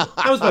that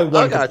was my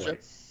one complaint.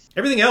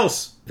 Everything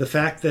else, the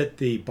fact that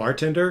the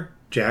bartender,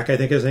 Jack, I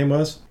think his name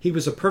was, he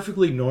was a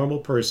perfectly normal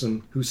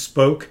person who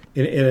spoke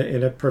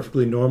in a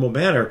perfectly normal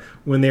manner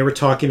when they were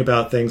talking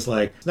about things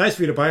like, it's nice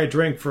for you to buy a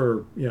drink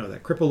for,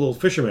 that crippled little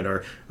fisherman,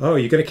 or, oh,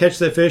 you're going to catch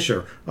that fish,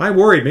 or I'm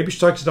worried, maybe you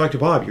should talk to Dr.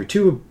 Bob, you're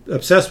too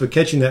obsessed with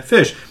catching that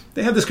fish.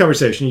 They have this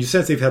conversation. You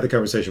sense they've had the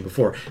conversation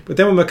before. But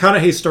then when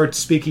McConaughey starts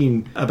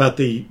speaking about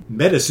the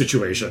meta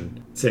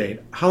situation, saying,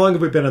 how long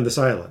have we been on this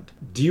island?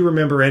 Do you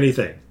remember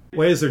anything?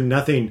 Why is there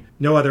nothing,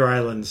 no other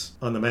islands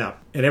on the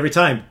map? And every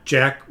time,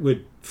 Jack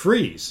would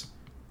freeze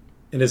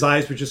and his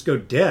eyes would just go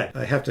dead.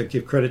 I have to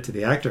give credit to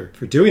the actor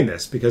for doing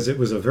this because it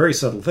was a very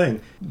subtle thing.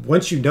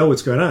 Once you know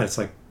what's going on, it's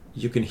like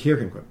you can hear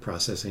him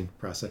processing.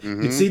 Mm-hmm,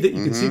 you can see that.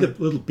 You can see the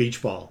little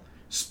beach ball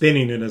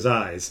spinning in his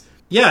eyes.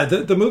 Yeah,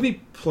 the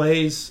movie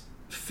plays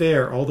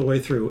fair all the way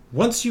through.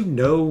 Once you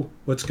know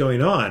what's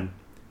going on,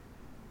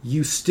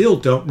 you still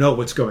don't know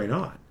what's going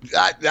on.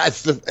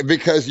 That's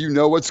because you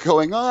know what's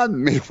going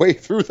on midway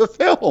through the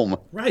film.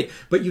 Right,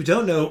 but you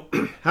don't know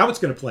how it's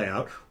going to play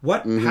out,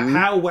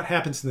 how what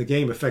happens in the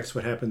game affects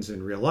what happens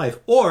in real life,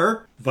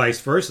 or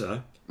vice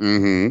versa.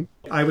 Mm-hmm.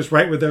 I was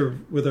right with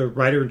a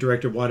writer and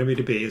director wanted me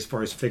to be as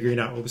far as figuring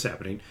out what was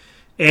happening.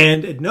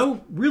 And at no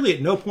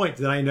point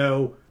did I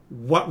know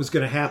what was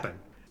going to happen.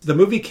 The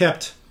movie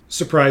kept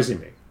surprising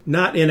me.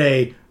 Not in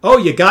a, oh,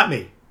 you got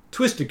me,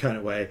 twisted kind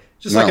of way.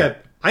 Just like a,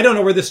 I don't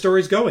know where this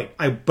story's going.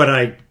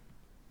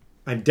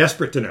 I'm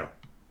desperate to know.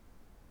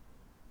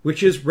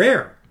 Which is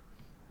rare.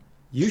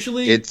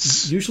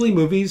 Usually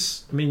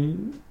movies, I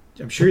mean,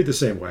 I'm sure you're the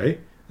same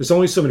way. There's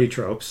only so many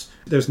tropes.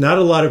 There's not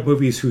a lot of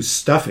movies whose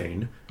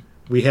stuffing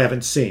we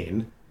haven't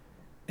seen.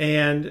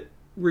 And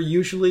we're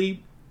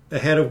usually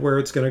ahead of where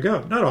it's going to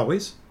go. Not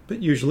always,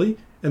 but usually.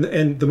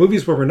 And the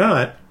movies where we're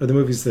not are the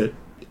movies that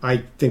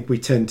I think we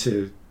tend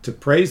to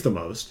praise the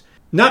most.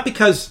 Not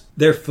because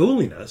they're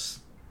fooling us,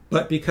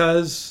 but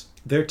because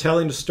they're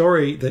telling a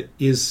story that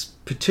is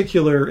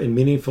particular and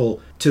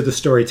meaningful to the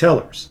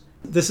storytellers.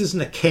 This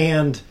isn't a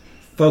canned,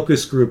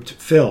 focus-grouped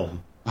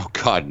film. Oh,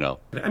 God, no.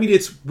 I mean,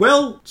 it's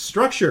well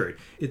structured.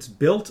 It's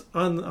built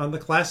on the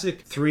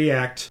classic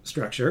 3-act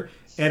structure,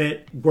 and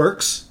it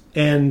works,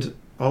 and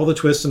all the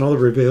twists and all the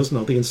reveals and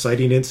all the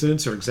inciting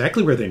incidents are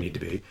exactly where they need to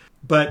be.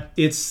 But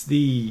it's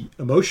the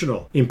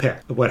emotional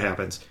impact of what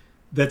happens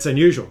that's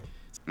unusual.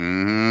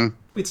 Mm-hmm.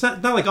 It's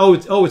not like,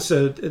 it's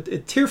a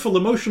tearful,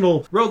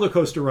 emotional roller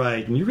coaster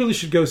ride, and you really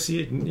should go see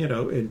it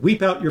and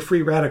weep out your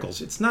free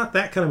radicals. It's not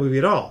that kind of movie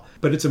at all.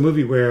 But it's a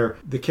movie where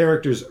the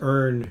characters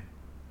earn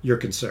your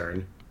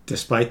concern,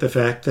 despite the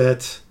fact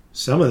that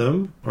some of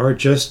them are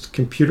just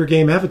computer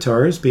game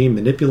avatars being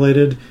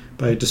manipulated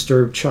by a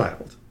disturbed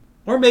child.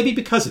 Or maybe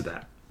because of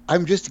that.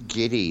 I'm just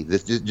giddy.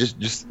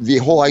 Just the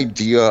whole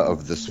idea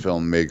of this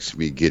film makes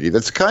me giddy.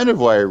 That's kind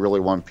of why I really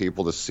want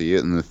people to see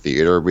it in the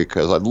theater,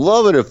 because I'd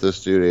love it if the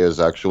studios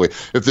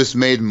if this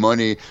made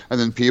money, and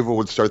then people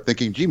would start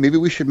thinking, gee, maybe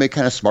we should make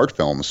kind of smart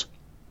films.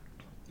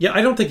 Yeah,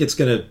 I don't think it's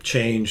going to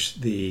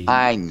change the...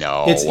 I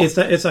know. It's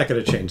not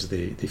going to change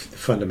the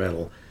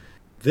fundamental.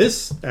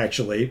 This,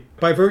 actually,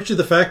 by virtue of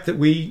the fact that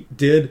we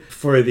did,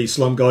 for the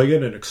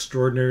Slumgullion, an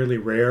extraordinarily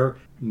rare,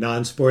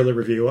 non-spoiler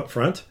review up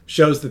front,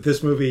 shows that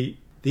this movie...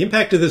 The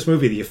impact of this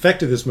movie, the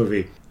effect of this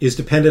movie, is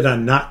dependent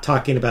on not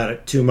talking about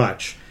it too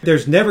much. There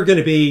never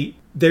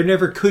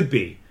could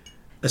be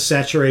a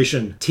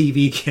saturation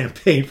TV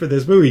campaign for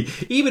this movie,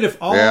 even if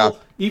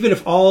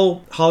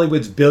all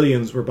Hollywood's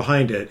billions were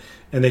behind it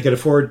and they could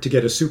afford to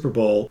get a Super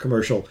Bowl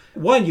commercial.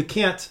 One, you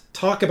can't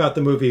talk about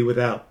the movie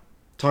without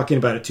talking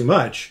about it too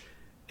much,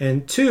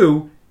 and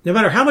two, no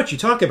matter how much you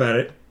talk about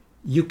it,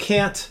 you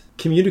can't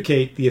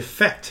communicate the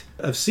effect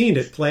of seeing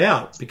it play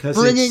out, because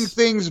bringing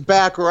things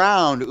back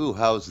around. Ooh,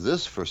 how's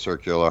this for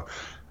circular?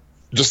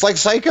 Just like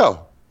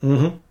Psycho.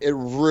 Mm-hmm. It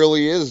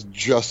really is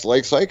just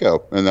like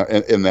Psycho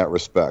in that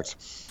respect.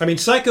 I mean,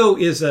 Psycho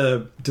is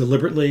a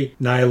deliberately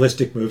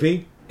nihilistic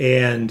movie,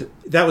 and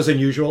that was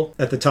unusual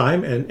at the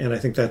time, and I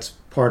think that's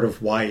part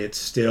of why it's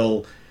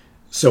still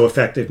so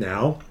effective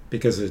now,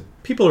 because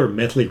people are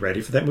mentally ready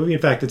for that movie.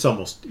 In fact, it's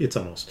almost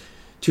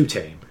too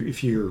tame.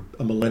 If you're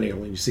a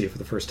millennial and you see it for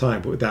the first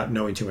time, but without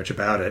knowing too much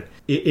about it,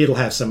 it'll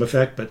have some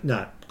effect, but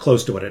not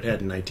close to what it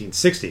had in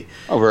 1960.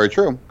 Oh, very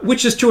true.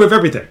 Which is true of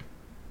everything.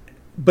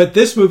 But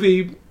this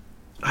movie,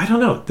 I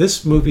don't know.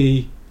 This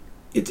movie,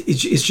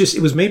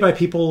 it was made by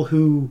people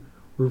who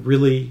were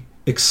really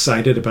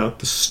excited about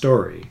the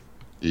story.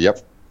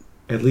 Yep.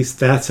 At least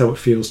that's how it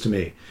feels to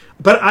me.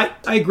 But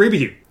I agree with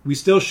you. We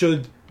still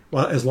should...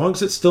 Well, as long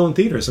as it's still in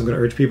theaters, I'm going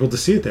to urge people to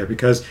see it there,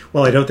 because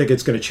while I don't think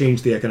it's going to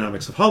change the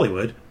economics of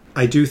Hollywood,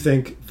 I do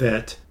think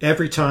that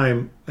every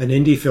time an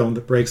indie film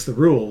that breaks the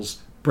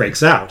rules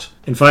breaks out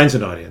and finds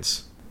an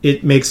audience,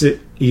 it makes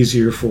it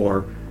easier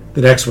for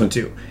the next one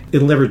too.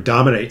 It'll never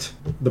dominate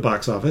the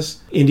box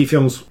office. Indie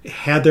films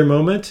had their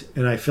moment,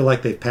 and I feel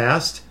like they've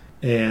passed,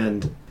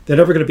 and they're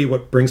never going to be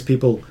what brings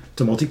people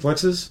to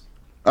multiplexes.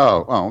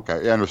 Oh,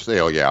 okay. I understand.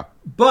 Oh, yeah.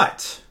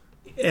 But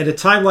at a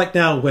time like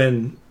now,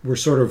 when we're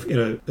sort of in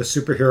a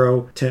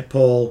superhero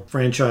tentpole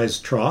franchise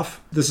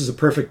trough, this is a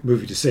perfect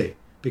movie to see.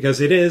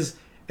 Because it is,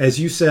 as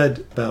you said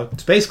about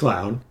Space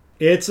Clown,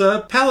 it's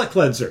a palate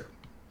cleanser.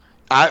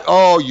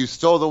 You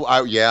stole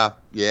the... yeah,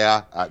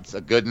 it's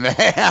a good man.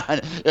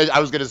 I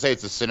was going to say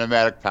it's a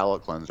cinematic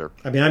palate cleanser.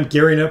 I mean, I'm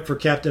gearing up for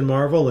Captain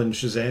Marvel and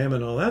Shazam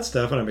and all that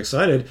stuff, and I'm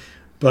excited.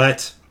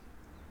 But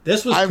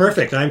this was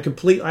perfect. I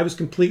was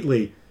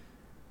completely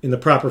in the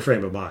proper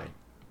frame of mind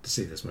to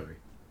see this movie.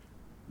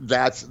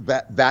 That's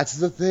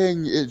the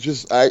thing.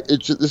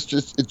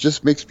 It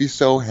just makes me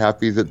so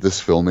happy that this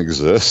film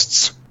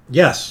exists.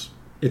 Yes,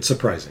 it's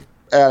surprising.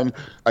 And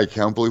I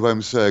can't believe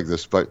I'm saying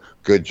this, but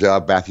good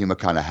job, Matthew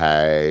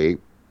McConaughey.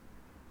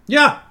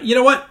 Yeah, you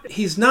know what?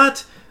 He's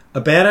not a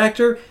bad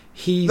actor.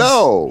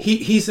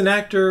 He's an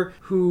actor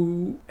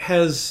who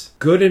has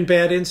good and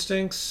bad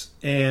instincts,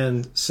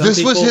 and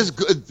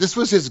this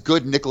was his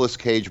good Nicolas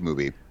Cage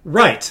movie,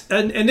 right?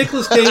 And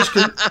Nicolas Cage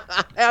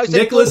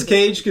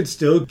can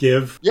still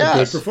give a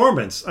good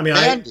performance. I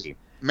mean,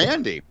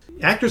 Mandy.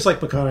 Actors like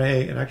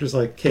McConaughey and actors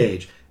like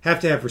Cage have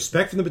to have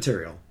respect for the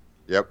material.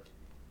 Yep.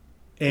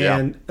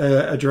 And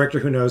a director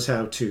who knows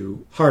how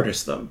to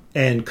harness them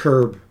and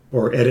curb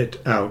or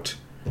edit out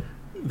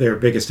their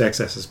biggest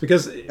excesses.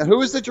 Because who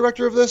is the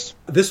director of this?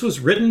 This was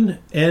written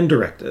and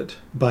directed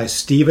by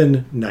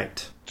Stephen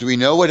Knight. Do we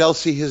know what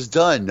else he has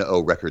done,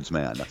 Records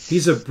Man?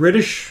 He's a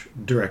British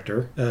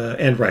director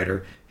and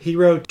writer. He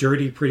wrote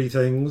Dirty Pretty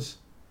Things.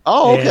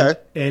 Oh, okay.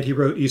 And he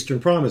wrote Eastern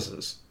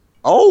Promises.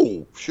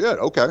 Oh, shit,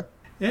 okay.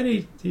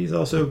 And he's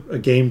also a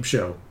game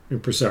show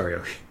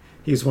impresario.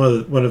 He's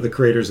one of the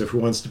creators of Who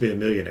Wants to Be a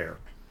Millionaire.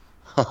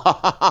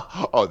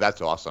 Oh,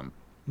 that's awesome.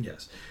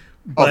 Yes.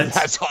 But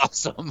that's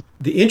awesome.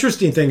 The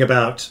interesting thing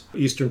about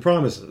Eastern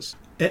Promises,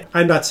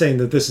 I'm not saying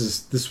that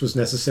this was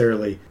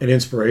necessarily an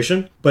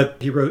inspiration, but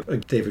he wrote a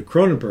David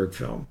Cronenberg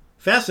film.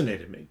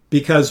 Fascinated me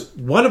because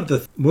one of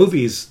the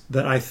movies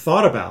that I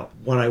thought about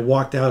when I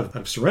walked out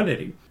of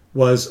Serenity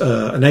was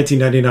a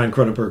 1999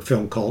 Cronenberg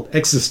film called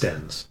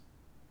Existenz.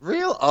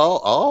 Real?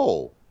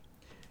 Oh.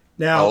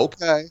 Now,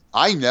 okay.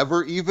 I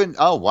never even.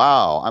 Oh,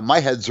 wow.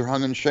 My heads are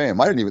hung in shame.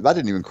 That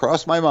didn't even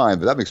cross my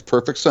mind, but that makes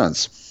perfect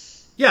sense.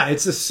 Yeah,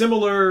 it's a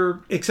similar,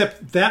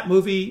 except that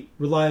movie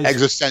relies...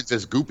 Existenz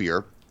is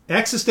goopier.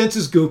 Existenz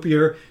is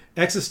goopier.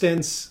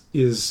 Existenz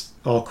is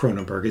all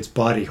Cronenberg. It's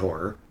body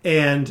horror.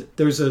 And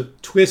there's a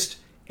twist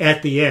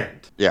at the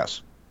end.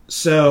 Yes.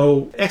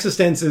 So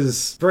Existenz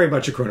is very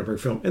much a Cronenberg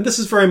film, and this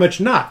is very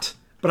much not.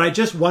 But I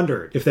just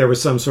wondered if there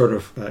was some sort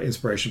of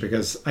inspiration,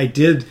 because I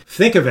did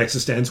think of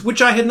Existenz,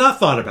 which I had not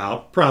thought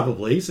about,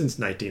 probably, since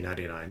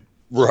 1999.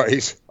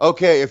 Right.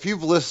 Okay, if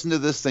you've listened to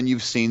this, then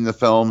you've seen the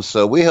film,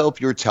 so we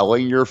hope you're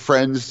telling your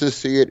friends to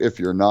see it. If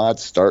you're not,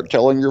 start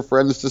telling your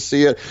friends to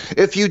see it.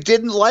 If you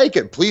didn't like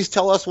it, please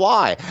tell us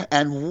why.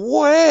 And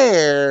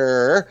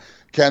where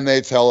can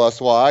they tell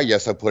us why?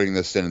 Yes, I'm putting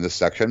this in this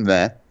section.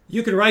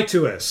 You can write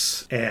to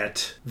us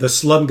at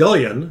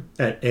theslumgullion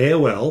at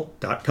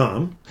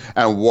AOL.com.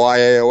 And why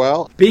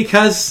AOL?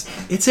 Because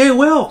it's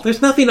AOL.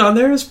 There's nothing on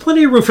there. There's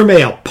plenty of room for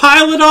mail.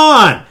 Pile it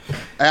on!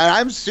 And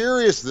I'm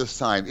serious this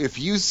time. If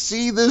you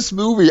see this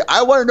movie,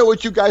 I want to know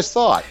what you guys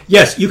thought.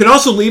 Yes, you can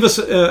also leave us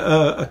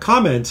a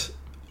comment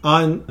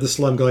on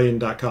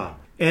theslumgullion.com.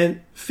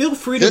 And feel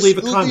free to leave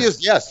a comment.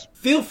 Yes.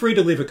 Feel free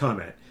to leave a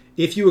comment.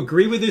 If you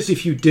agree with this,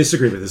 if you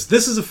disagree with this.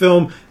 This is a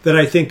film that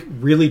I think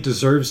really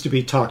deserves to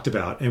be talked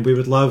about, and we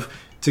would love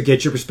to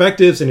get your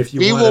perspectives. And if you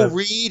we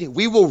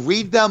will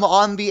read them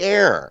on the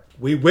air.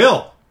 We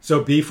will.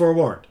 So be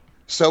forewarned.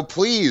 So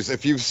please,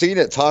 if you've seen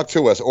it, talk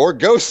to us, or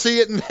go see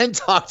it and then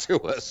talk to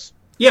us.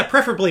 Yeah,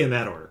 preferably in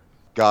that order.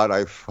 God,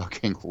 I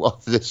fucking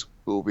love this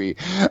movie.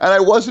 And I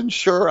wasn't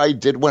sure I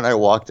did when I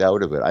walked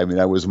out of it. I mean,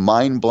 I was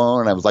mind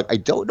blown. I was like, I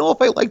don't know if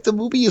I like the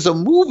movie as a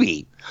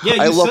movie. Yeah,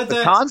 I love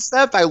the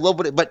concept. I love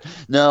it. But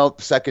no,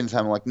 second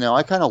time, I'm like, no,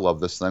 I kind of love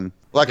this thing.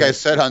 Like I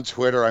said on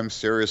Twitter, I'm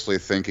seriously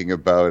thinking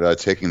about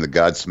taking the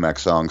Godsmack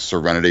song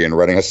Serenity and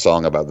writing a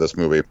song about this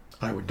movie.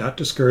 I would not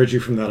discourage you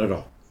from that at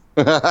all.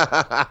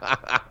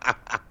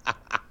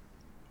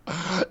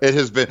 It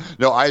has been.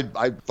 No, I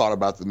thought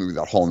about the movie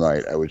that whole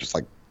night. I was just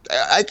like,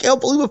 I can't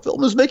believe a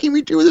film is making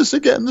me do this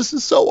again. This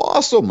is so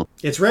awesome.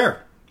 It's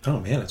rare. Oh,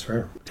 man, it's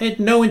rare. I had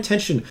no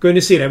intention of going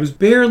to see it. I was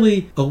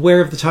barely aware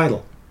of the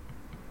title.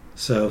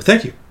 So,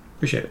 thank you.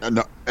 Appreciate it.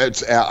 No,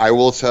 I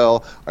will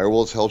tell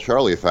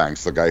Charlie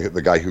thanks, the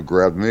guy who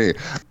grabbed me.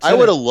 I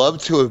would have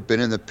loved to have been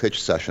in the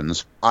pitch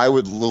sessions. I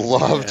would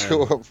love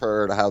to have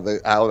heard how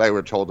they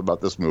were told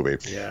about this movie.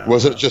 Yeah.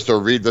 Was it just a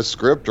read the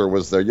script, or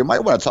was there? You might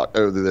want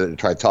to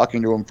try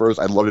talking to him first.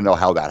 I'd love to know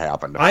how that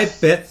happened. I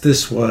bet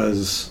this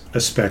was a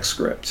spec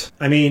script.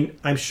 I mean,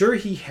 I'm sure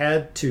he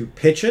had to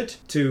pitch it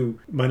to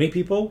money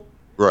people.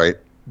 Right.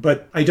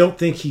 But I don't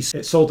think he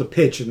sold a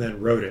pitch and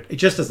then wrote it. It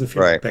just doesn't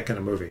feel like that kind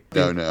of movie.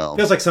 No. It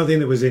feels like something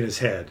that was in his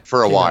head.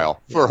 For a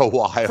while. For a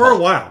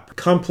while.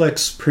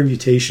 Complex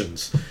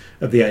permutations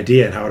of the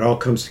idea and how it all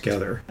comes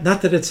together.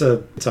 Not that it's a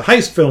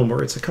heist film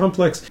or it's a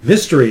complex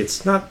mystery.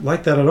 It's not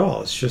like that at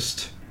all. It's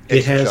just...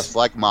 It's just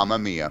like Mamma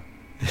Mia.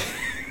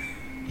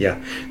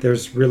 Yeah.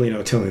 There's really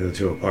no telling the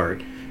two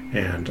apart.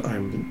 And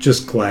I'm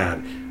just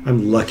glad.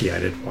 I'm lucky I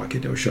didn't walk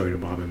into a showing of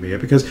Mamma Mia,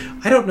 because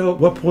I don't know at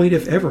what point,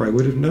 if ever, I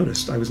would have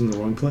noticed I was in the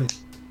wrong place.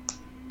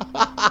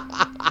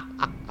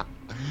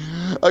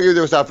 Okay,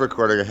 there was stop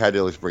recording. I had to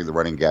at least bring the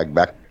running gag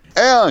back.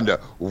 And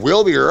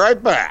we'll be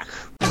right back.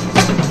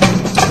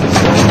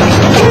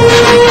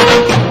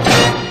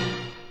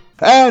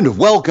 And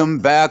welcome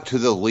back to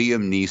the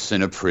Liam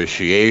Neeson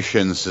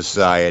Appreciation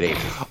Society.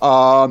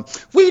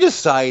 We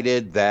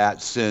decided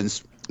that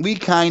since we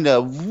kind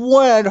of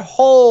went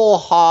whole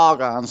hog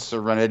on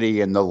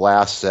Serenity in the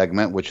last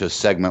segment, which is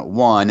segment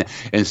 1,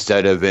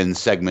 instead of in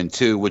segment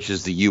 2, which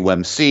is the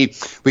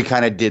UMC, we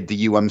kind of did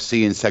the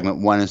UMC in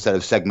segment 1 instead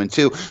of segment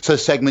 2. So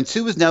segment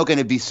 2 is now going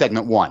to be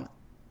segment 1.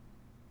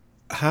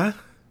 Huh?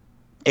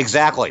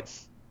 Exactly.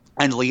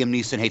 And Liam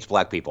Neeson hates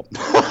black people.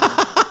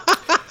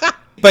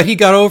 But he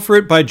got over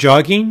it by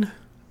jogging,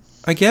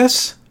 I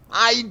guess.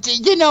 I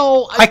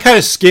kind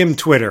of skimmed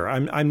Twitter.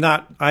 I'm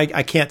not.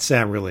 I can't say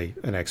I'm really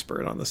an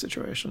expert on the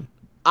situation.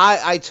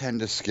 I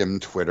tend to skim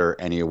Twitter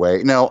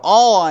anyway. No,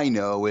 all I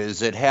know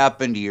is it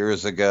happened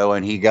years ago,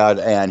 and he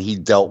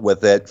dealt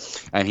with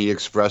it, and he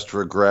expressed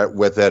regret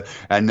with it,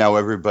 and now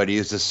everybody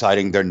is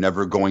deciding they're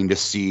never going to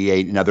see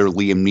another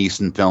Liam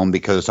Neeson film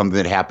because of something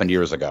that happened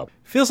years ago.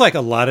 Feels like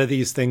a lot of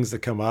these things that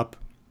come up.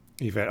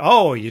 You've had,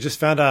 you just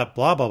found out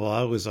blah, blah,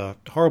 blah, it was a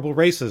horrible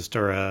racist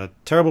or a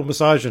terrible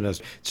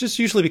misogynist. It's just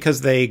usually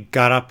because they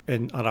got up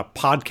on a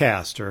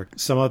podcast or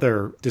some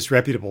other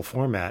disreputable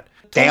format.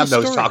 Damn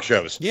those talk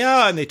shows.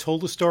 Yeah, and they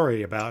told a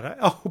story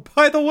about,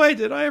 by the way,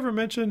 did I ever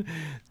mention...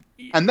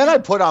 And then I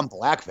put on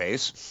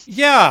blackface.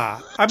 Yeah,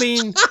 I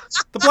mean,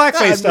 the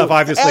blackface stuff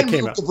obviously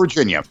came out.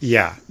 Virginia.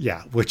 Yeah,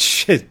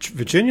 which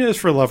Virginia is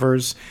for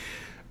lovers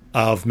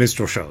of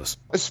minstrel shows.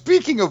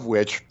 Speaking of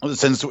which,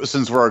 since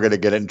we're going to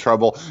get in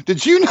trouble,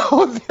 did you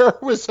know there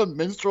was a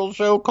minstrel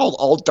show called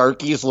All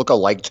Darkies Look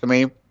Alike to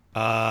Me?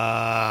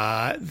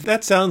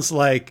 That sounds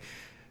like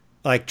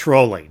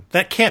trolling.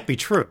 That can't be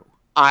true.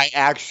 I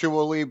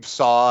actually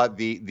saw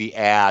the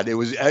ad. It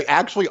was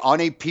actually on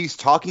a piece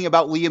talking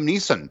about Liam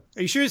Neeson.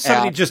 Are you sure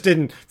somebody just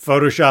didn't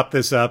Photoshop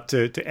this up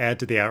to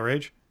add to the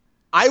outrage?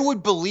 I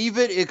would believe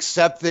it,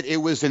 except that it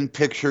was in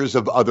pictures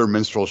of other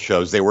minstrel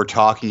shows they were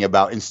talking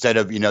about instead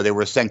of, they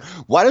were saying,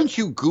 why don't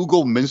you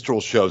Google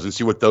minstrel shows and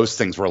see what those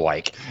things were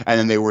like? And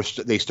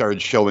then they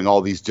started showing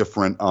all these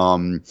different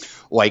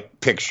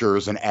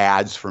pictures and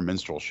ads for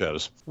minstrel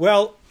shows.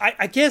 Well,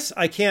 I guess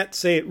I can't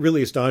say it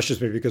really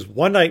astonishes me because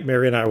one night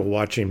Mary and I were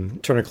watching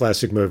Turner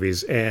Classic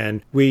Movies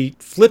and we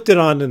flipped it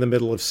on in the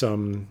middle of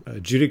some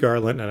Judy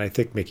Garland and I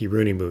think Mickey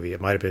Rooney movie.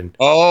 It might have been.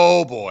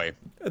 Oh, boy.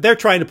 They're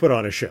trying to put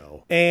on a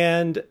show.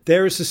 And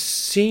there's a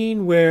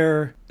scene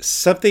where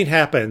something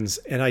happens,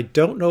 and I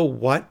don't know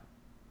what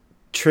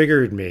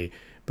triggered me,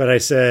 but I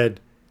said,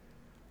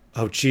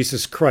 oh,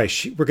 Jesus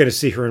Christ, we're going to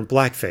see her in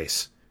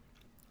blackface.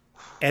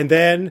 And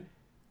then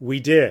we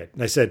did.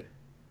 And I said,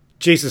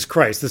 Jesus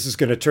Christ, this is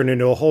going to turn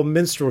into a whole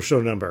minstrel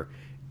show number.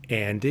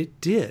 And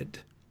it did.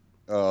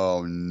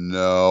 Oh,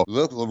 no.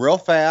 Look, real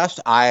fast,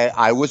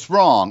 I was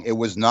wrong. It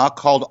was not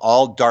called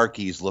All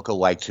Darkies Look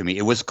Alike to Me.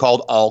 It was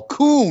called All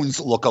Coons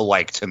Look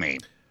Alike to Me.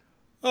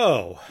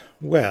 Oh,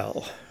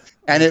 well.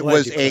 And it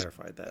was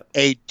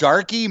a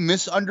darky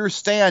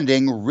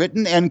misunderstanding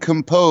written and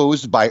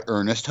composed by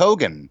Ernest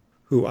Hogan.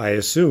 Who I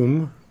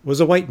assume was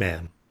a white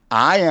man.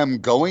 I am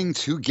going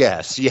to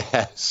guess,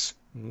 yes.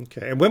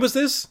 Okay. And when was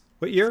this?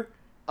 What year?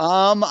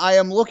 I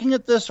am looking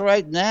at this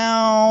right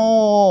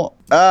now.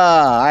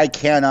 I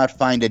cannot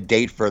find a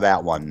date for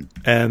that one.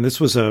 And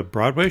this was a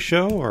Broadway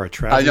show or a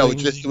traveling? No,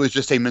 it was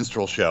just a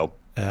minstrel show.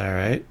 All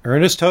right.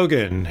 Ernest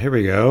Hogan. Here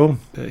we go.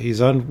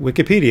 He's on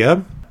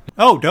Wikipedia.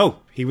 Oh, no.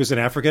 He was an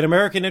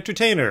African-American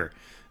entertainer.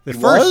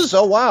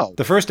 Oh, wow.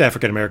 The first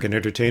African-American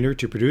entertainer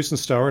to produce and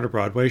star in a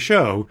Broadway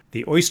show,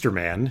 The Oyster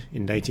Man,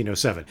 in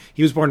 1907.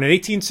 He was born in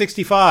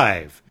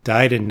 1865,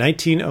 died in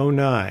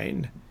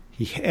 1909.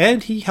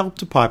 He helped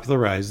to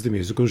popularize the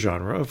musical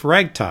genre of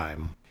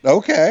ragtime.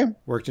 Okay.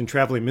 Worked in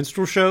traveling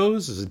minstrel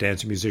shows as a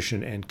dancer,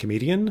 musician, and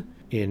comedian.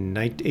 In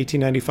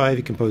 1895,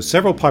 he composed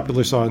several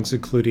popular songs,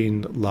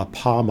 including La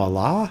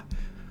Pamela.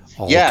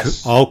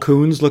 All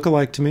Coons Look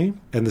Alike to Me.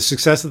 And the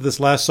success of this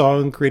last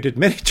song created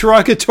many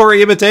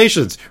derogatory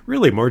imitations,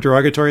 really more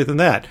derogatory than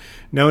that,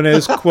 known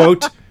as,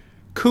 quote,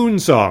 coon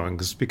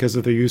songs, because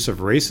of their use of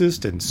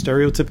racist and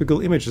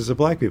stereotypical images of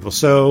black people.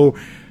 So,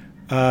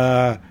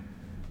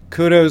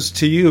 kudos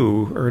to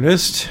you,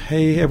 Ernest.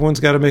 Hey, everyone's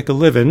got to make a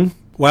living.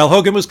 While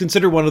Hogan was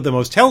considered one of the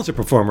most talented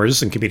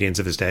performers and comedians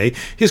of his day,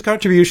 his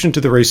contribution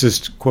to the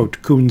racist,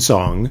 quote, coon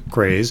song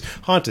craze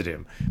haunted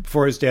him.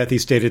 Before his death, he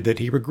stated that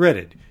he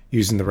regretted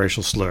using the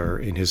racial slur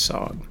in his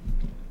song.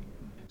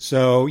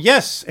 So,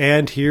 yes,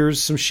 and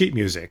here's some sheet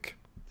music.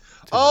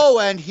 Oh,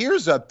 and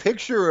here's a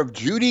picture of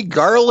Judy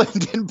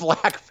Garland in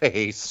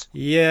blackface.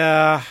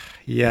 Yeah,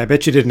 I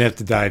bet you didn't have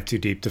to dive too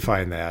deep to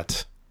find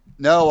that.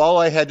 No, all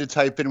I had to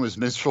type in was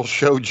minstrel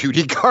show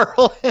Judy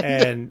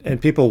Garland.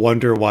 And people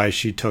wonder why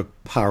she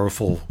took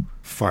powerful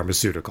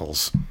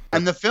pharmaceuticals.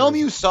 And the film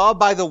you saw,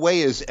 by the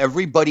way, is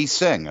Everybody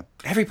Sing.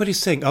 Everybody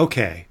Sing,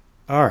 okay.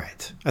 All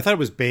right. I thought it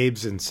was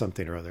Babes in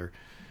something or other.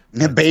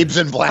 Babes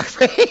in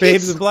blackface?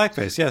 Babes in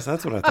blackface, yes,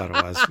 that's what I thought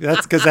it was.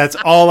 That's because that's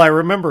all I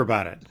remember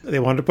about it. They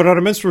wanted to put on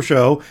a minstrel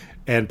show,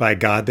 and by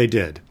God, they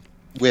did.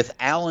 With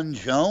Alan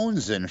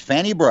Jones and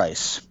Fanny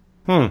Bryce.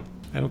 I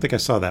don't think I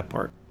saw that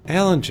part.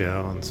 Alan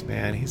Jones,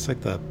 man, he's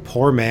like the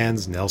poor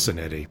man's Nelson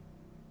Eddy.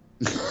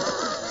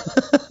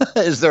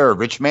 Is there a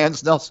rich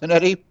man's Nelson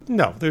Eddy?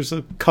 No, there's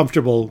a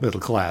comfortable middle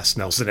class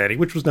Nelson Eddy,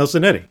 which was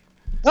Nelson Eddy.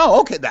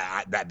 Oh, okay.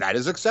 That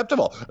is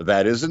acceptable.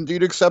 That is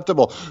indeed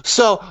acceptable.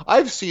 So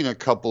I've seen a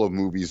couple of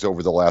movies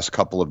over the last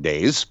couple of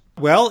days.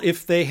 Well,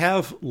 if they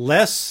have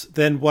less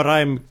than what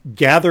I'm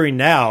gathering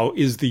now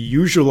is the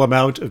usual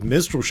amount of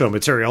minstrel show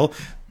material,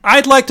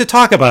 I'd like to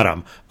talk about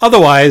them.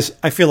 Otherwise,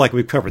 I feel like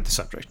we've covered the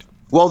subject.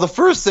 Well, the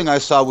first thing I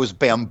saw was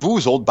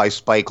Bamboozled by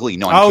Spike Lee.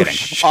 No, I'm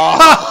kidding.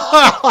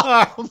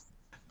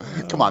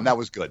 Come on, that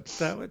was good.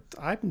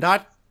 I'm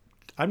not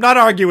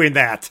arguing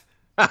that.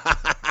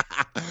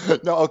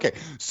 No, okay.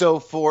 So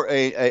for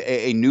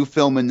a new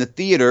film in the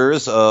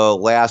theaters,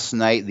 last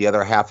night, the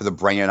other half of the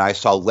brain and I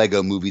saw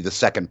Lego Movie, the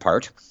second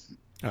part.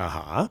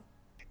 Uh-huh.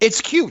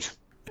 It's cute.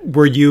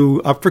 Were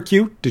you up for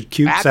cute? Did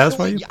cute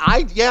satisfy you?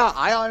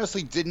 I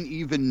honestly didn't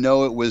even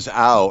know it was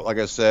out. Like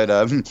I said,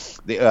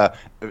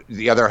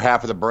 the other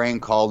half of the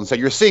brain called and said,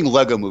 "You're seeing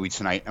Lego Movie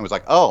tonight." And I was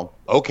like, "Oh,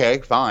 okay,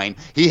 fine."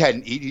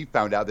 He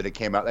found out that it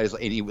came out, and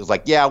he was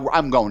like, "Yeah,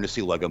 I'm going to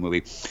see Lego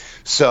Movie."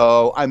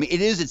 So I mean,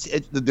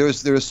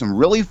 there's some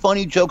really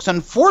funny jokes.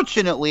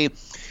 Unfortunately,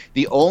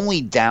 the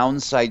only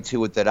downside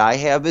to it that I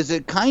have is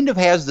it kind of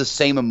has the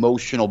same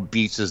emotional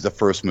beats as the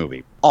first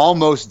movie.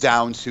 Almost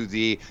down to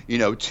the,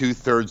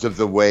 2/3 of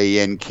the way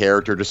in,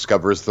 character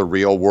discovers the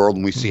real world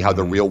and we see how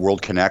the real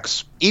world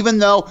connects. Even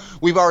though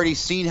we've already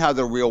seen how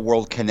the real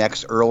world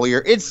connects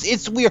earlier,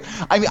 it's weird.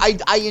 I mean,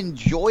 I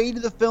enjoyed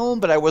the film,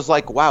 but I was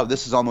like, wow,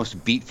 this is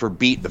almost beat for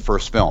beat the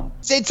first film.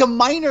 It's a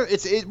minor,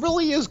 it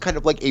really is kind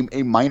of like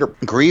a minor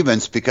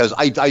grievance because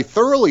I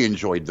thoroughly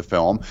enjoyed the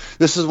film.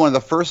 This is one of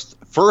the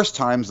first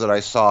times that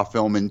I saw a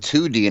film in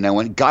 2D and I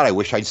went, God, I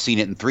wish I'd seen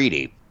it in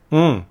 3D.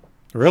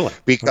 Really?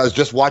 Because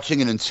just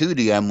watching it in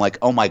 2D, I'm like,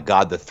 oh my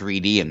God, the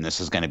 3D in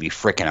this is going to be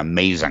freaking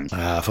amazing.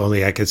 If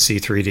only I could see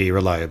 3D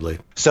reliably.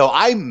 So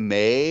I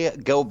may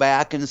go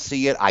back and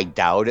see it. I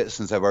doubt it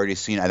since I've already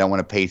seen it. I don't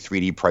want to pay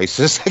 3D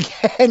prices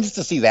again just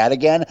to see that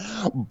again.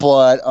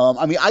 But,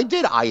 I mean,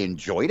 I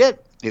enjoyed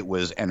it. It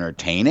was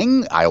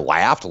entertaining. I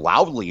laughed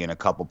loudly in a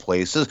couple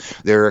places.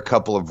 There are a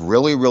couple of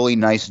really, really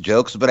nice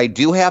jokes. But I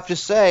do have to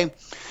say,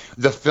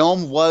 the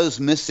film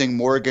was missing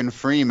Morgan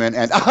Freeman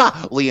and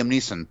Liam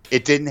Neeson.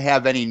 It didn't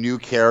have any new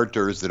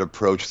characters that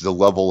approached the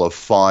level of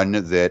fun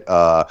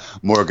that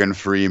Morgan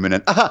Freeman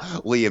and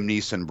Liam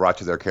Neeson brought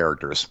to their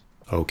characters.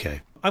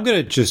 Okay. I'm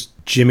going to just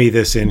jimmy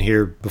this in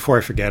here before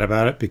I forget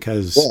about it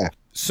because... Yeah.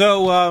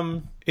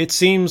 So it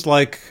seems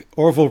like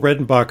Orville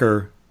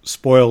Redenbacher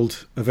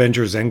spoiled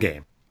Avengers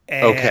Endgame.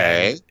 And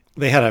okay.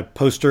 They had a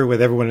poster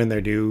with everyone in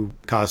their new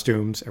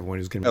costumes. Everyone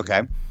who's going to be...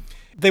 Okay.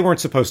 They weren't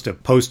supposed to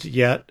post it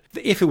yet.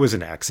 If it was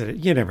an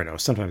accident, you never know.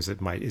 Sometimes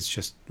it's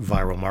just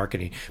viral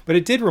marketing. But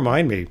it did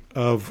remind me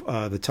of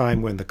the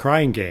time when the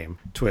Crying Game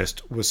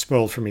twist was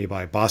spoiled for me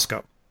by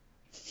Bosco.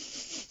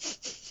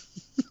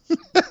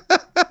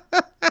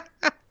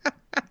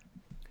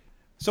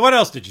 So what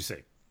else did you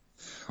see?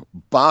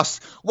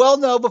 Well,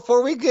 no,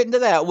 before we get into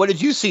that, what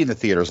did you see in the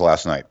theaters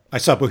last night? I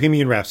saw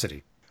Bohemian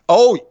Rhapsody.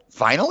 Oh,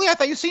 finally? I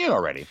thought you'd seen it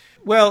already.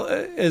 Well,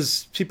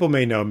 as people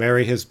may know,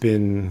 Mary has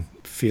been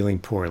feeling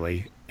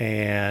poorly,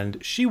 and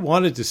she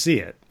wanted to see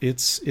it.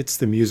 It's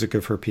the music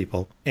of her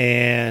people.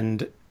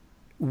 And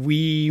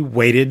we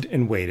waited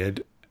and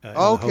waited in the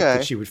hope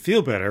that she would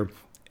feel better.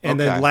 And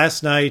then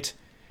last night,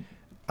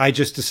 I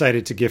just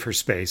decided to give her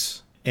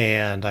space.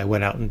 And I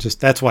went out and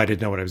that's why I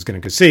didn't know what I was going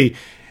to go see.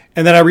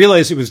 And then I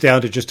realized it was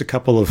down to just a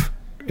couple of,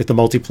 at the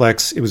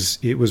multiplex, it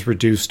was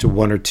reduced to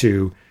 1 or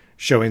 2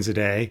 showings a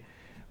day,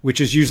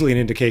 which is usually an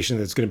indication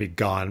that it's going to be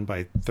gone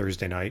by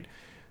Thursday night.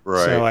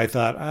 Right. So I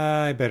thought,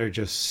 I better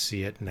just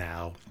see it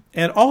now.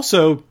 And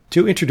also,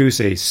 to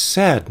introduce a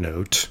sad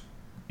note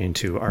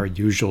into our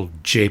usual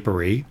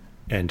japery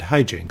and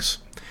hijinks,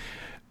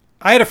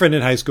 I had a friend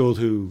in high school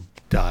who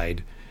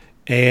died,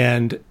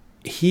 and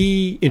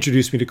he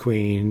introduced me to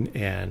Queen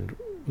and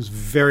was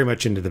very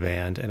much into the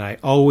band, and I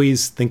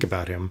always think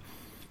about him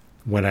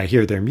when I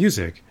hear their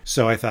music.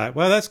 So I thought,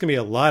 well, that's going to be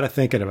a lot of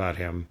thinking about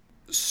him.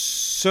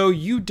 So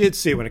you did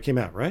see it when it came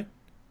out, right?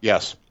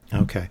 Yes.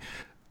 Okay.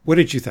 What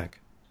did you think?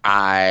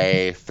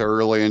 I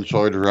thoroughly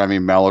enjoyed Rami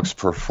Malek's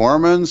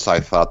performance. I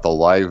thought the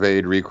Live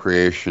Aid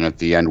recreation at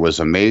the end was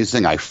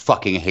amazing. I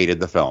fucking hated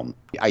the film.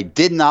 I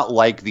did not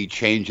like the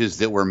changes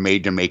that were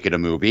made to make it a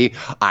movie.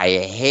 I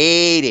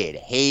hated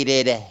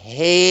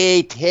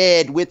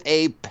with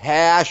a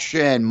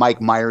passion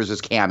Mike Myers'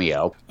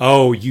 cameo.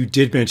 Oh, you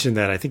did mention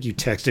that. I think you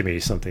texted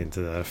me something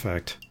to that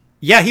effect.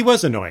 Yeah, he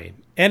was annoying.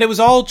 And it was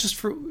all just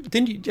for...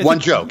 One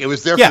joke. It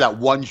was there for that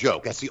one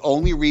joke. That's the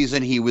only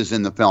reason he was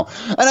in the film.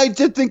 And I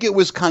did think it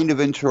was kind of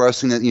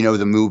interesting that,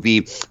 the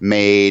movie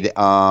made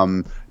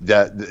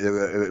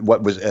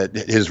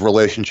his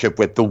relationship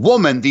with the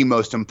woman the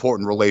most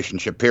important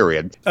relationship,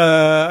 period.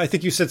 I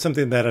think you said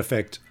something to that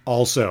effect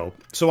also.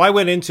 So I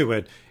went into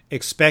it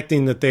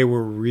expecting that they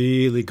were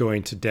really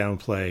going to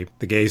downplay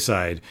the gay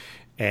side.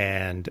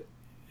 And,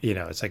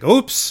 it's like,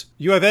 oops,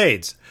 you have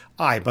AIDS.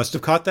 I must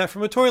have caught that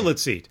from a toilet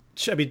seat.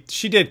 I mean,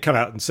 she did come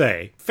out and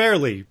say,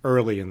 fairly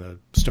early in the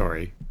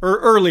story, or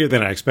earlier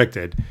than I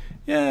expected.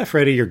 Yeah,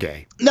 Freddie, you're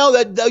gay. No,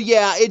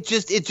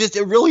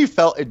 it really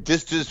felt, it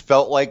just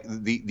felt like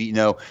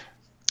the.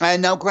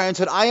 And now,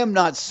 granted, I am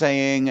not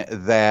saying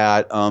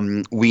that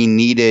we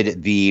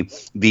needed the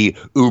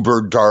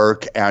uber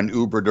dark and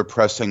uber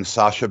depressing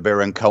Sacha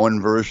Baron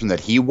Cohen version that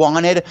he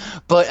wanted,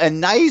 but a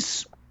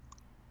nice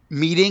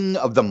meeting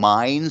of the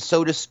minds,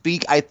 so to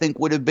speak, I think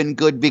would have been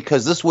good,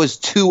 because this was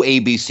too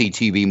ABC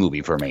TV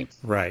movie for me.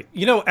 Right.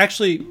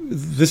 Actually,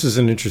 this is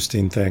an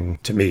interesting thing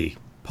to me,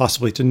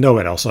 possibly to no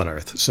one else on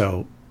Earth,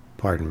 so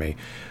pardon me.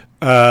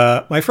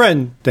 My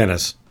friend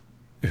Dennis,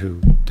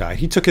 who died,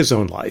 he took his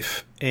own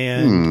life,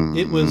 and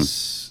it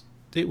was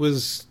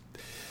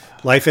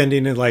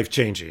life-ending and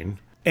life-changing.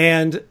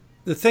 And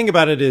the thing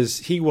about it is,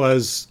 he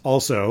was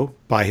also,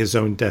 by his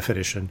own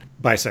definition,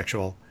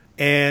 bisexual.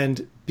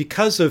 And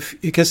because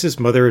his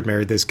mother had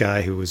married this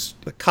guy who was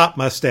a cop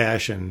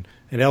mustache and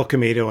an El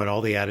Camino and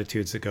all the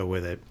attitudes that go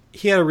with it,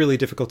 he had a really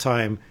difficult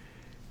time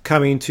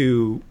coming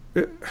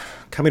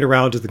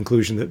around to the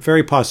conclusion that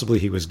very possibly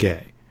he was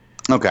gay.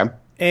 Okay.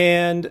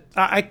 And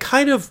I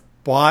kind of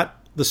bought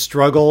the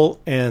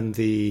struggle and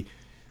the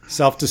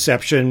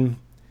self-deception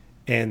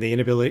and the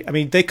inability. I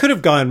mean, they could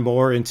have gone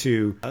more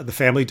into the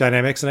family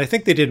dynamics, and I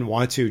think they didn't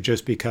want to,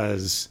 just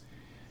because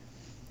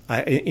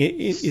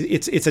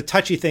it's a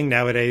touchy thing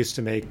nowadays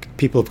to make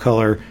people of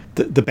color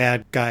the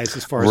bad guys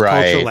as far as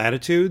cultural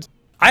attitudes.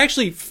 I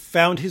actually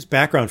found his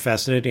background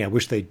fascinating. I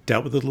wish they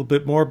dealt with it a little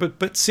bit more,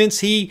 but since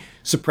he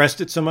suppressed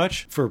it so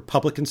much for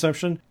public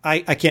consumption,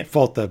 I can't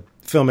fault the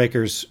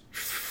filmmakers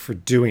for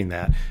doing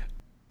that.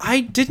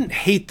 I didn't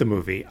hate the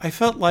movie. I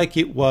felt like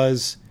it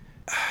was,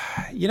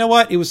 you know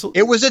what? It was a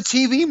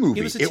TV movie.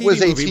 It was a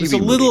TV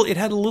movie. It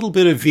had a little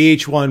bit of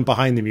VH1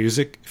 behind the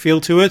music feel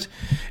to it.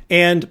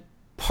 And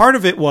part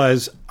of it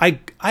was, I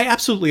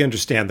absolutely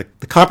understand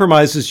the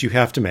compromises you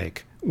have to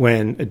make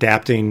when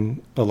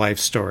adapting a life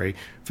story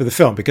for the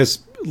film, because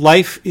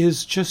life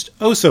is just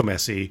so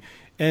messy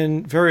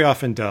and very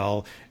often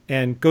dull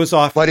and goes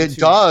off. But it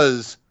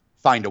does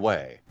find a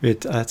way.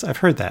 I've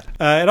heard that.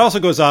 It also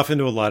goes off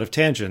into a lot of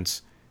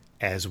tangents,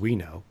 as we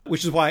know,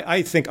 which is why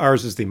I think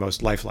ours is the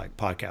most lifelike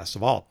podcast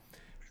of all.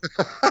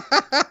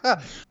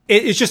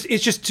 It's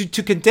just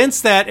to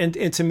condense that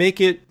and to make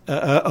it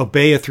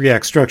obey a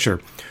 3-act structure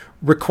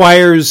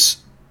requires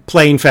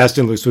playing fast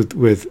and loose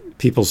with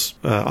people's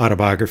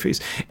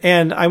autobiographies.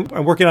 And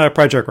I'm working on a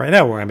project right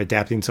now where I'm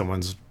adapting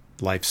someone's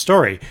life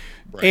story.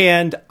 Right.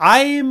 And I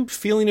am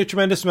feeling a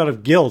tremendous amount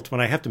of guilt when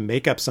I have to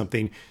make up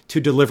something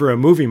to deliver a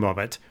movie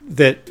moment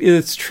that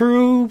is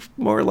true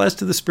more or less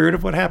to the spirit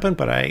of what happened,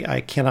 but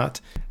I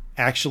cannot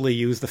actually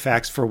use the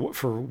facts for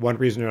one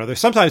reason or another.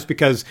 Sometimes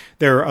because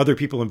there are other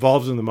people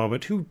involved in the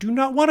moment who do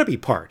not want to be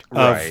part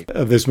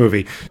of this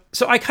movie.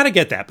 So I kind of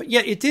get that. But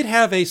yeah, it did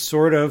have a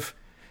sort of,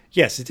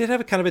 yes, it did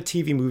have a kind of a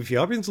TV movie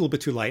feel. Everything's a little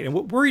bit too light. And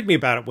what worried me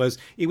about it was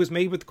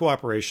made with the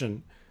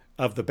cooperation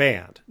of the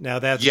band. Now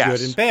that's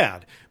good and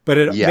bad, but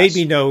it made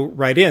me know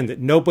right in that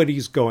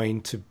nobody's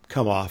going to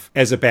come off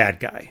as a bad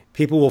guy.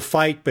 People will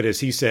fight, but as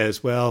he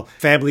says, well,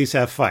 families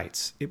have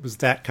fights. It was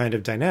that kind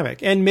of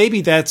dynamic. And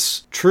maybe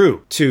that's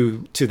true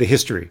to the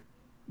history,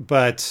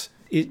 but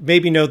it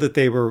made me know that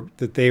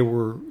there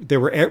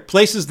were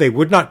places they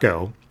could not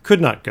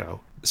go.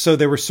 So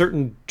there were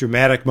certain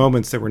dramatic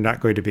moments that were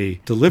not going to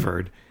be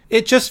delivered.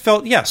 It just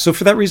felt, so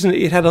for that reason,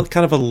 it had a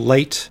kind of a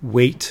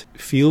lightweight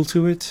feel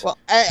to it. Well,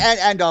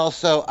 and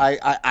also,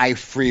 I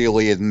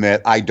freely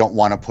admit I don't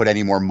want to put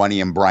any more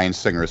money in Bryan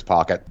Singer's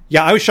pocket.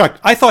 Yeah, I was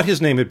shocked. I thought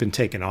his name had been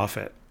taken off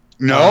it.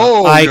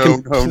 I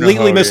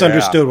completely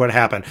misunderstood what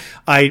happened.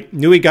 I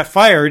knew he got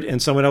fired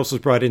and someone else was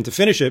brought in to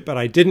finish it, but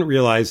I didn't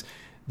realize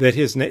that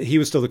he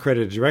was still the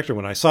credited director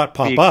when I saw it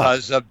pop up.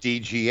 Because of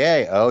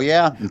DGA. Oh,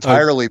 yeah.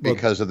 Entirely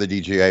because of the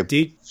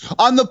DGA.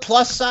 On the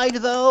plus side,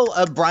 though,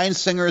 Bryan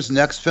Singer's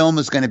next film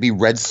is going to be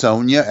Red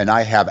Sonja, and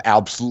I have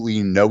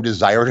absolutely no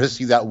desire to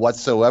see that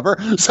whatsoever.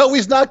 So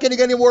he's not getting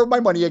any more of my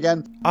money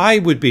again. I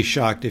would be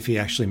shocked if he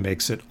actually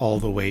makes it all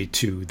the way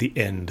to the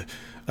end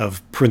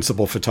of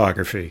principal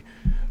photography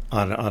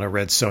on a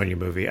Red Sonja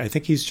movie. I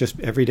think he's just,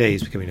 every day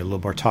he's becoming a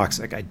little more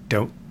toxic. I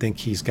don't think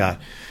he's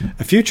got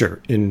a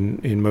future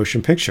in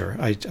motion picture.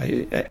 I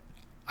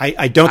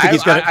don't think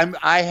he's got it.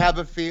 I have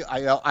a feel.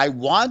 I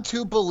want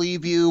to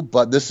believe you,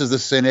 but this is the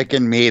cynic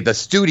in me. The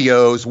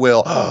studios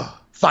will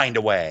find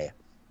a way.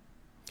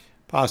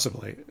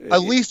 Possibly.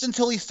 At least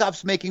until he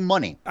stops making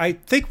money. I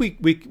think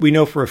we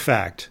know for a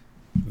fact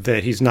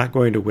that he's not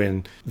going to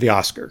win the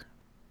Oscar.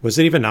 Was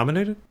it even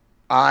nominated?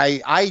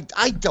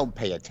 I don't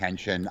pay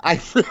attention. I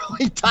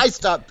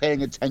stopped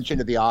paying attention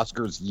to the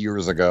Oscars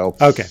years ago.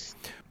 Okay.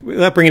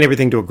 Without bringing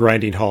everything to a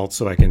grinding halt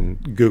so I can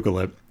Google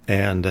it.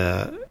 And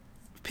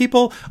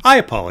people, I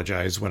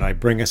apologize when I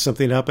bring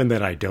something up and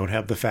then I don't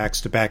have the facts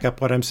to back up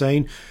what I'm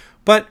saying.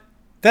 But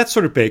that's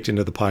sort of baked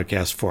into the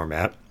podcast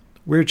format.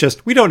 We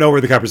don't know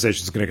where the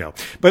conversation is going to go.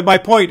 But my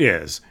point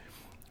is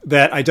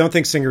that I don't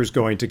think Singer is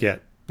going to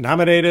get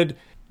nominated.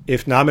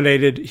 If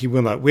nominated, he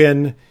will not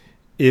win.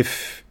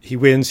 If he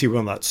wins, he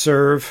will not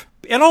serve.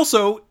 And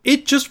also,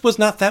 it just was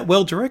not that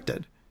well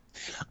directed.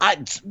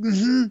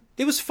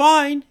 It was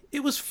fine.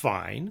 It was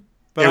fine.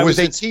 But it was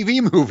a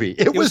TV movie.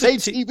 It was a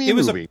TV movie. It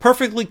was a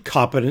perfectly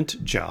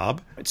competent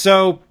job.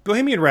 So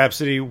Bohemian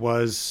Rhapsody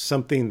was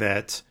something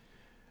that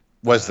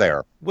was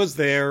there.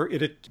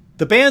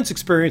 The band's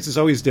experience is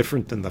always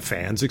different than the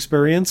fans'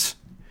 experience.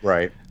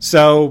 Right.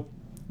 So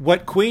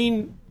what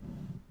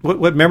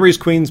memories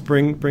Queens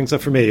brings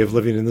up for me of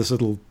living in this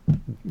little,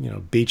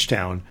 beach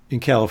town in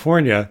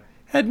California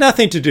had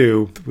nothing to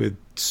do with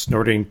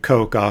snorting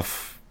coke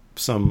off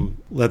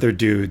some leather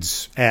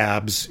dude's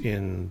abs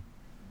in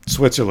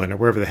Switzerland or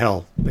wherever the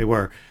hell they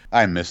were.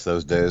 I miss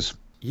those days.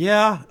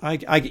 Yeah,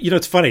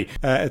 it's funny.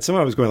 At some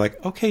point I was going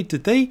like, okay,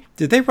 did they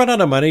run out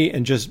of money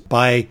and just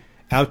buy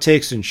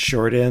outtakes and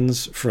short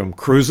ends from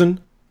Cruisin'?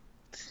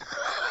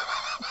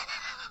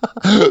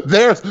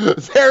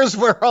 there's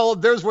where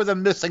the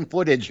missing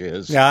footage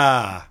is.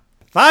 Ah,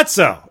 thought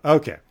so.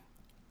 Okay.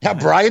 Yeah,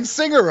 Bryan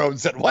Singer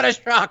owns it. What a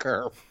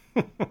shocker.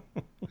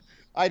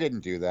 I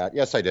didn't do that.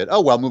 Yes, I did.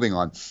 Oh, well, moving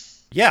on.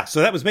 Yeah,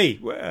 so that was me.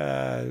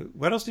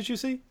 What else did you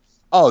see?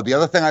 Oh, the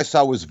other thing I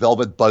saw was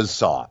Velvet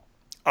Buzzsaw.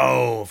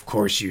 Oh, of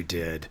course you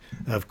did.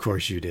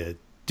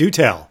 Do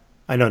tell.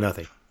 I know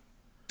nothing.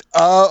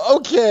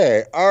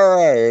 Okay. All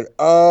right.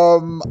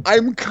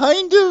 I'm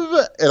kind of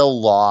at a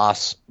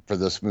loss for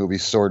this movie,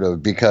 sort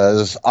of,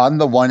 because on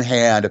the one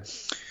hand,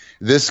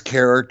 this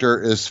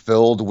character is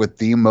filled with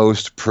the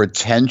most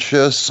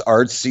pretentious,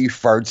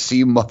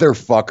 artsy-fartsy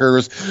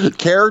motherfuckers,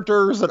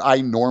 characters that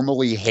I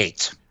normally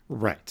hate.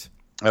 Right.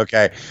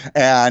 Okay,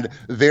 and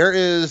there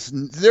is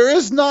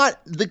not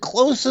the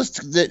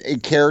closest that a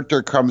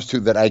character comes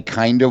to that I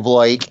kind of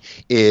like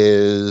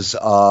is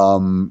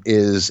John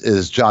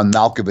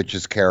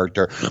Malkovich's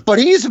character, but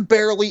he's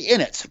barely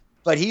in it.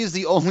 But he's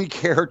the only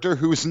character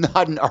who's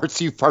not an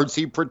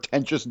artsy-fartsy,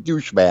 pretentious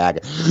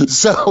douchebag.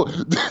 So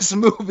this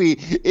movie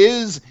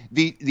is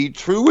the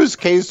truest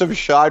case of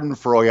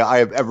schadenfreude I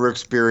have ever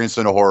experienced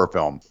in a horror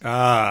film.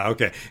 Ah,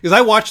 okay. Because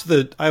I watched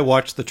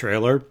the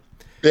trailer.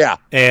 Yeah,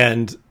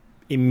 and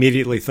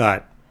immediately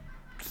thought,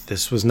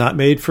 this was not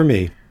made for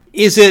me.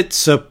 Is it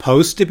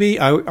supposed to be?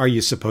 Are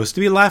you supposed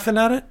to be laughing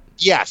at it?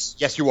 Yes,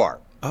 you are.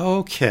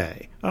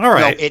 Okay. All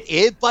right. No, it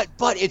is, but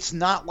it's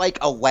not like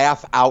a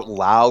laugh out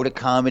loud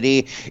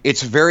comedy.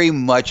 It's very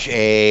much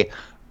it's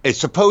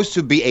supposed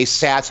to be a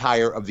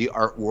satire of the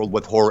art world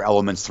with horror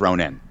elements thrown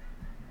in.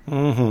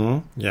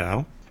 Mm-hmm.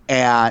 Yeah.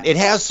 And it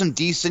has some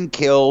decent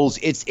kills.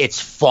 It's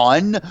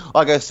fun.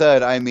 Like I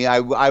said, I mean,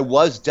 I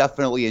was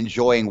definitely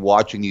enjoying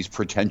watching these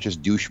pretentious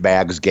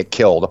douchebags get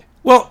killed.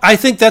 Well, I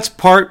think that's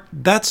part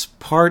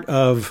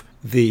of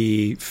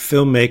the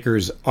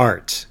filmmaker's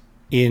art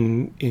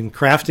in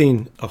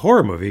crafting a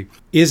horror movie,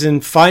 is in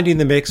finding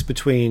the mix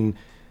between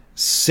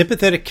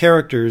sympathetic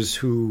characters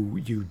who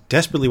you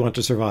desperately want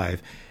to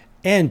survive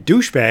and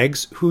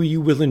douchebags who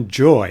you will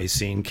enjoy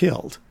seeing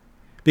killed.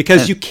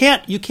 Because you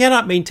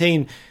cannot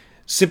maintain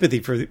sympathy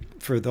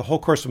for the whole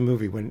course of a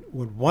movie when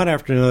one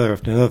after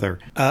another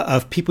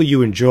of people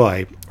you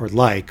enjoy or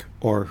like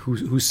or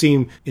who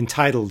seem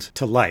entitled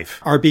to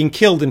life are being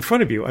killed in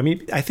front of you. I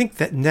mean, I think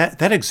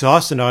that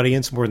exhausts an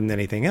audience more than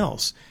anything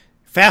else,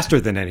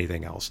 faster than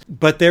anything else.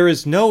 But there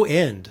is no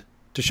end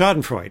to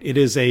Schadenfreude. It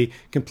is a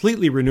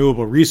completely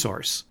renewable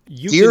resource.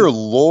 Dear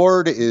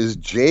Lord, is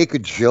Jake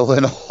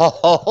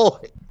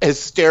Gyllenhaal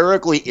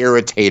hysterically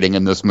irritating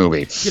in this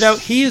movie?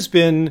 He has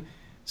been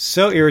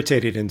so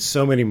irritated in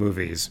so many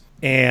movies,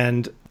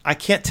 and I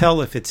can't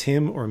tell if it's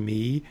him or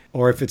me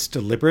or if it's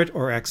deliberate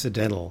or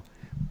accidental,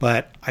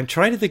 but I'm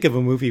trying to think of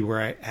a movie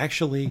where I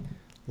actually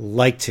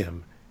liked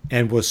him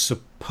and was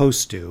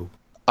supposed to.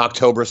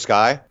 October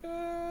Sky?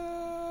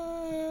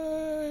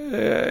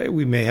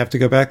 We may have to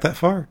go back that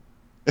far.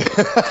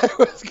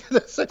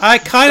 I I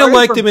kind of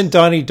liked him in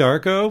Donnie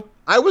Darko.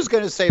 I was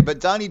going to say, but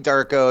Donnie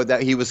Darko,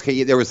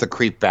 there was the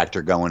creep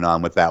factor going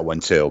on with that one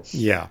too.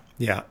 Yeah.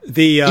 He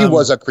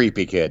was a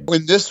creepy kid.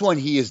 In this one,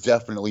 he is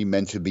definitely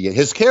meant to be.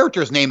 His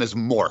character's name is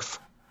Morph,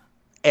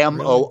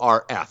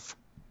 Morf.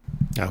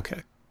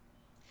 Okay.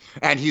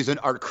 And he's an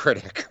art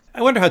critic.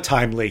 I wonder how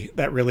timely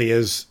that really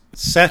is,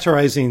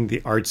 satirizing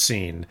the art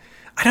scene.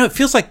 I know,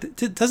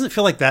 it doesn't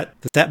feel like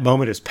that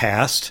moment is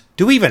past.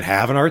 Do we even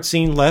have an art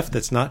scene left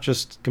that's not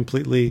just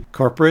completely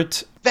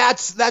corporate?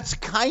 That's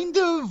kind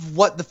of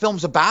what the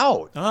film's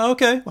about. Oh,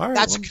 okay. All right.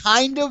 That's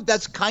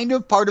kind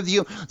of part of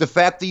the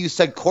fact that you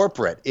said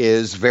corporate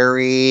is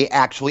very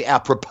actually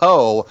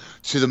apropos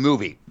to the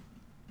movie.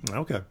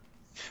 Okay.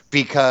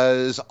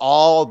 Because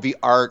all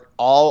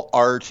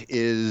art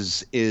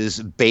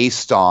is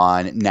based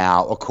on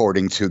now,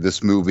 according to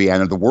this movie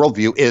and the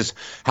worldview, is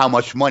how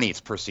much money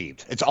it's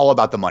perceived. It's all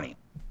about the money.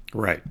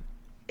 Right.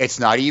 It's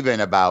not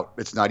even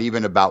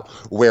about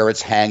where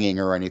it's hanging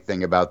or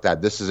anything about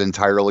that. This is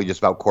entirely just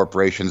about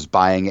corporations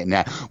buying it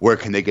now. Where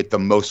can they get the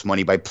most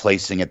money by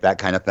placing it, that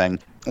kind of thing.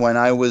 When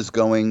I was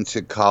going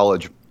to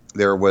college,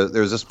 there was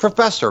this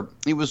professor.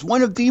 He was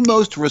one of the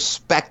most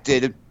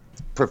respected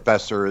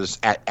professors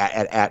at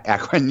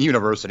Akron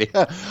University.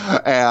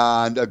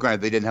 And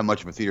granted, they didn't have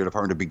much of a theater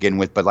department to begin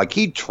with, but like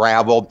he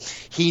traveled,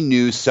 he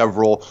knew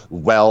several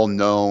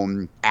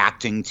well-known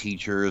acting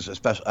teachers,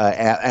 especially,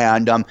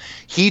 and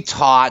he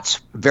taught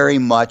very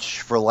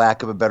much, for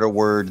lack of a better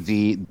word,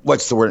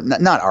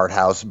 not art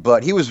house,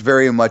 but he was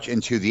very much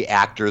into the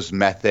actor's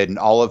method, and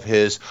all of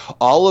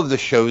the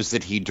shows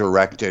that he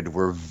directed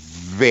were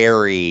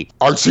very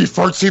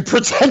artsy-fartsy,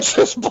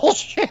 pretentious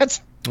bullshit.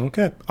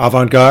 Okay.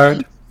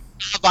 Avant-garde.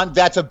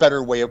 That's a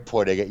better way of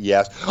putting it.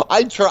 Yes,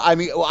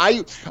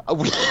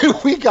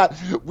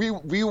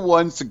 we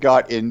once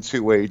got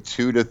into a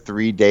 2 to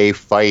 3 day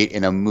fight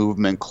in a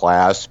movement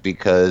class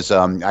because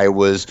I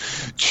was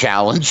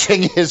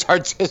challenging his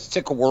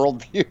artistic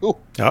worldview.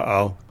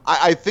 Uh-oh.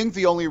 I think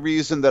the only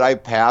reason that I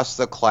passed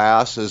the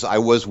class is I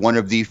was one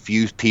of the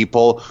few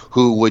people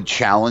who would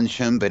challenge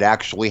him but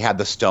actually had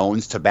the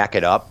stones to back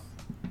it up.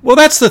 Well,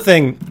 that's the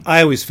thing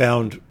I always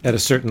found at a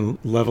certain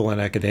level in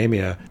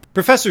academia.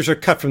 Professors are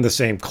cut from the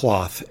same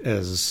cloth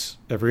as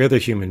every other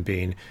human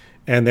being,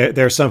 and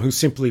there are some who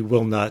simply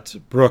will not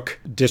brook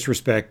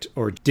disrespect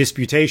or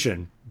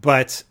disputation.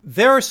 But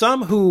there are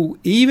some who,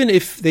 even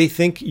if they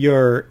think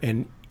you're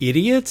an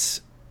idiot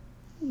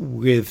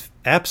with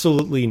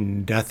absolutely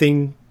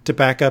nothing to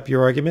back up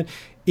your argument,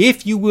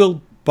 if you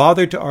will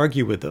bother to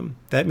argue with them,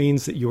 that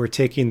means that you are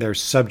taking their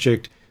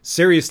subject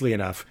seriously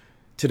enough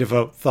to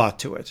devote thought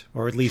to it,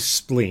 or at least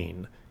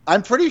spleen.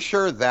 I'm pretty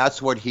sure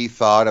that's what he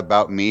thought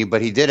about me,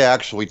 but he did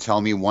actually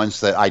tell me once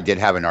that I did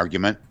have an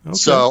argument. Okay.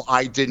 So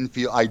I didn't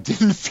feel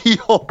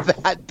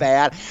that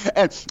bad.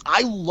 And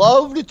I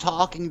loved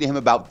talking to him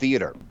about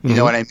theater. You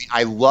know what I mean?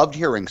 I loved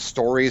hearing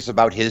stories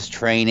about his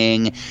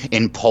training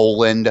in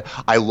Poland.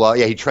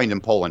 He trained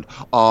in Poland.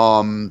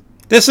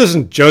 This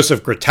isn't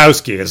Joseph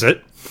Grotowski, is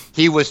it?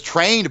 He was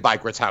trained by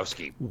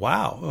Grotowski.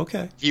 Wow,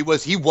 okay. He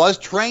was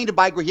trained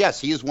by, yes,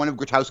 he is one of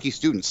Grotowski's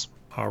students.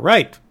 All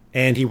right.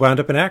 And he wound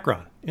up in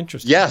Akron.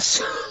 Interesting.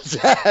 Yes.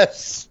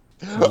 Yes.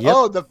 Yep.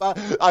 Oh,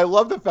 I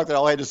love the fact that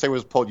all I had to say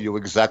was Paul, you knew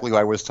exactly who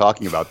I was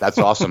talking about. That's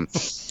awesome.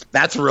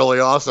 That's really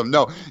awesome.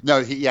 No,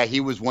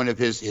 he was one of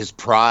his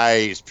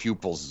prized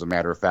pupils, as a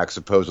matter of fact,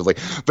 supposedly.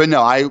 But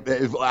no,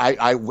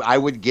 I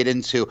would get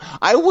into,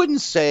 I would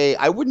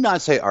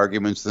not say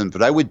arguments with him,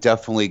 but I would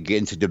definitely get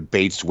into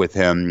debates with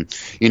him,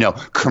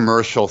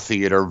 commercial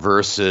theater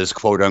versus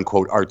quote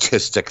unquote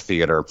artistic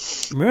theater.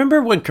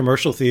 Remember when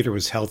commercial theater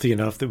was healthy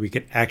enough that we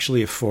could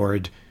actually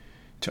afford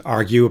to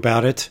argue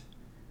about it?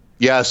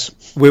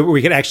 Yes.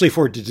 We could actually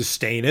afford to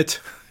disdain it.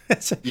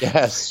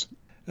 Yes.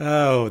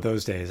 Oh,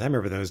 those days. I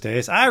remember those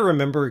days. I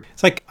remember,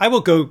 it's like, I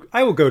will go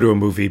to a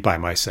movie by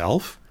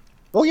myself.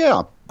 Oh,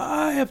 yeah.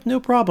 I have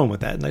no problem with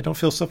that, and I don't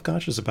feel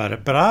self-conscious about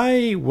it. But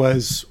I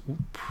was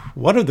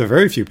one of the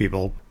very few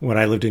people when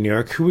I lived in New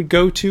York who would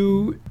go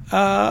to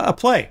a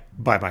play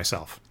by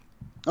myself.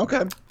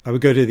 Okay. I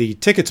would go to the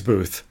tickets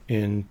booth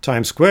in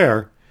Times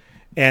Square,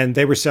 and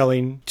they were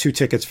selling 2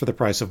 tickets for the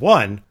price of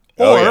 1.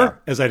 Or,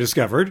 as I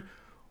discovered,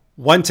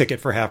 1 ticket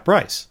for half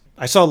price.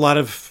 I saw a lot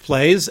of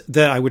plays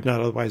that I would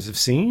not otherwise have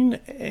seen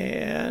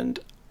and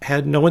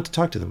had no one to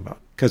talk to them about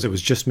because it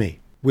was just me,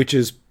 which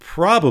is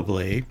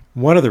probably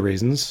one of the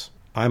reasons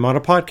I'm on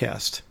a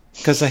podcast,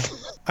 because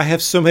I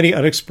have so many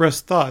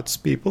unexpressed thoughts,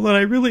 people, and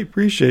I really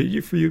appreciate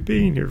you for you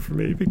being here for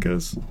me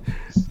because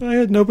I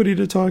had nobody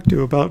to talk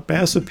to about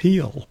mass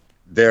appeal.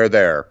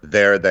 There.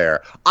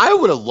 I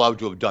would have loved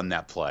to have done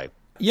that play.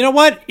 You know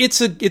what?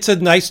 It's a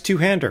nice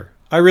two-hander.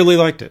 I really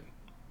liked it.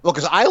 Well,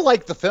 because I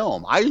liked the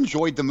film. I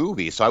enjoyed the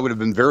movie, so I would have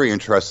been very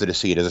interested to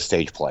see it as a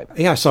stage play.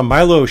 Yeah, I saw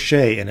Milo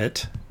O'Shea in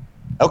it.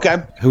 Okay.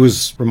 Who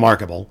was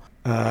remarkable.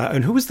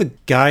 And who was the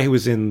guy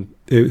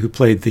who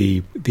played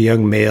the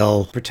young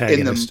male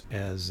protagonist?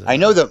 I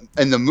know that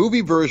in the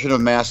movie version of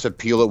Mass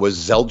Appeal, it was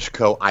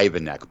Zeljko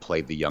Ivanek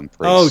played the young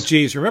priest. Oh,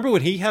 geez. Remember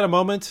when he had a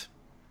moment?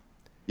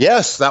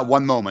 Yes, that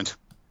one moment.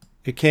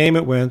 It came,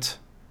 it went.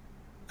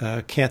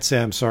 Can't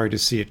say I'm sorry to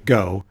see it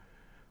go.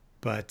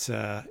 But,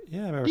 yeah, I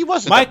remember. He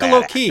wasn't Michael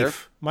a bad O'Keefe.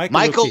 actor.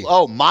 Michael O'Keefe.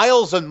 Oh,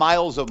 miles and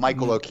miles of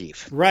Michael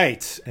O'Keefe.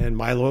 Right, and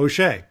Milo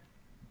O'Shea.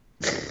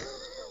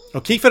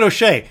 O'Keefe and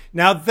O'Shea.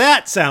 Now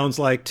that sounds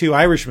like 2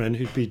 Irishmen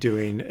who'd be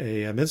doing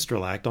a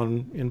minstrel act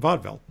in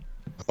vaudeville.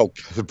 Oh,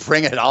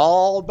 bring it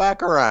all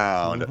back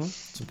around. Mm-hmm.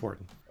 It's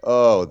important.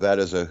 Oh, that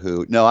is a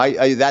hoot. No,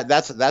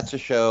 that's a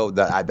show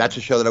that I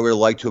would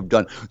like to have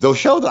done. The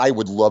show that I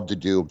would love to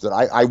do, that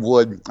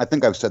I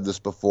think I've said this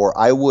before,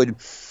 I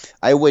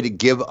would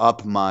give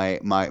up my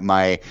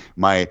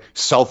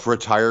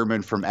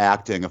self-retirement from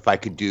acting if I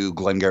could do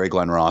Glengarry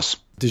Glen Ross.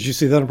 Did you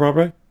see that on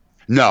Broadway?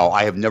 No,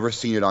 I have never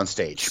seen it on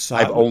stage.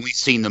 I've only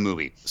seen the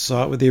movie.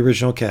 Saw it with the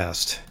original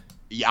cast.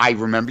 Yeah, I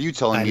remember you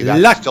telling me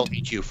that. I still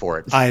hate you for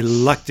it. I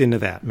lucked into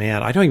that,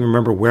 man. I don't even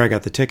remember where I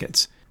got the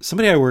tickets.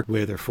 Somebody I worked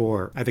with or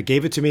for either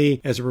gave it to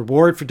me as a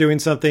reward for doing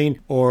something,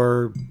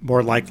 or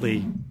more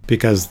likely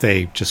because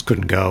they just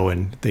couldn't go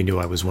and they knew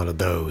I was one of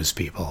those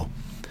people.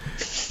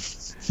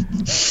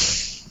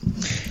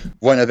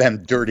 One of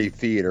them dirty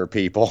theater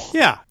people.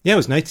 Yeah, it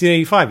was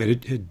 1985.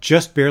 It had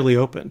just barely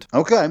opened.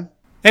 Okay.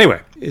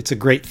 Anyway, it's a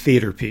great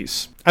theater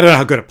piece. I don't know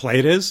how good a play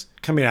it is.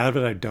 Coming out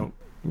of it,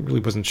 really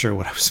wasn't sure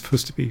what I was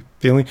supposed to be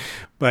feeling,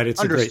 but it's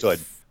understood.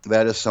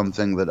 That is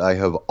something that I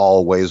have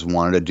always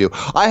wanted to do.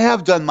 I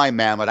have done my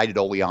Mammoth. I did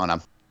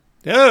Oleana.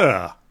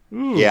 Yeah.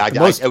 Ooh, yeah, the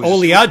most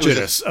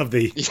oleaginous of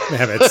the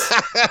Mammoths.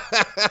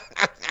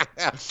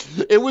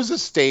 It was a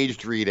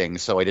staged reading,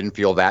 so I didn't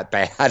feel that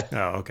bad.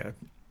 Oh, okay.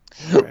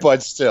 Right.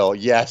 But still,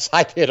 yes,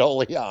 I did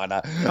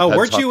Oleana. Oh,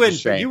 weren't you in?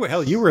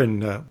 You were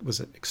in. Was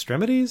it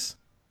Extremities?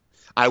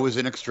 I was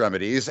in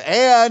Extremities,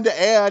 and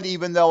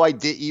even though I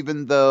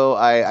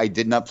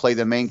did not play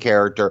the main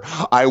character,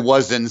 I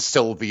was in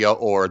Sylvia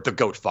or the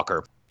Goat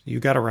Fucker. You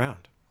got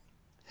around.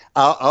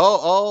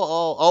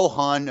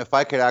 Hon, if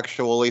I could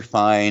actually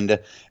find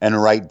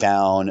and write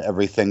down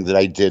everything that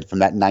I did from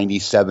that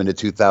 97 to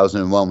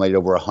 2001, I did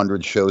over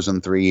 100 shows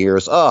in 3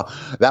 years. Oh,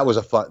 that was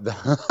a fun.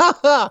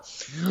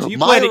 So you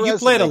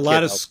played a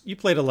lot of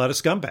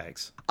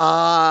scumbags.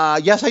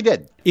 Yes, I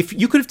did. If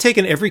you could have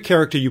taken every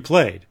character you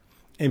played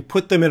and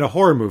put them in a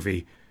horror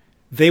movie,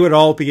 they would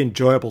all be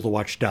enjoyable to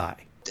watch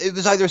die. It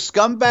was either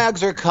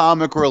scumbags or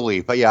comic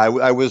relief. But yeah,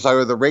 I was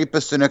either the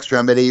rapist in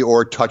Extremity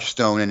or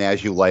Touchstone and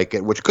As You Like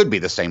It, which could be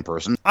the same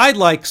person. I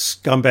like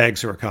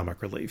scumbags who are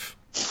comic relief.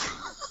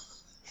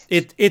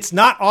 It's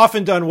not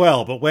often done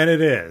well, but when it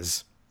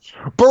is.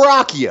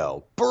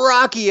 Baracchio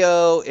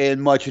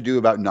in Much Ado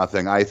About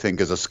Nothing, I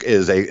think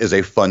is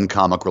a fun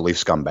comic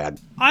relief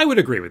scumbag. I would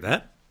agree with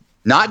that.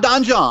 Not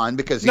Don John,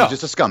 because he's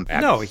just a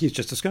scumbag. No, he's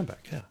just a scumbag,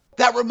 yeah.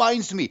 That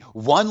reminds me,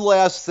 one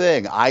last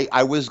thing.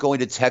 I was going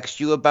to text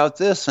you about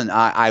this, and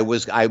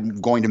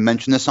I'm going to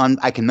mention this on.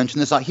 I can mention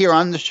this here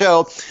on the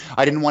show.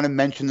 I didn't want to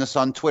mention this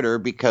on Twitter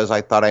because I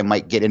thought I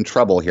might get in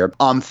trouble here.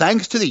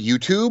 Thanks to the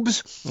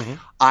YouTubes,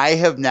 I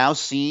have now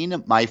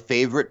seen my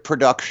favorite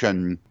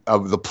production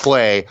of the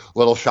play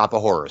Little Shop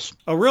of Horrors.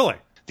 Oh, really?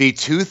 The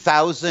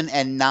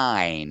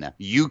 2009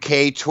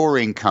 UK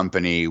touring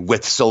company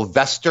with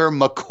Sylvester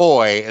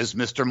McCoy as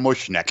Mr.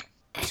 Mushnik.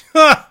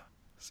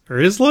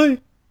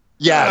 Seriously?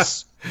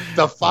 Yes,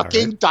 the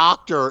fucking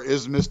doctor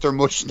is Mr.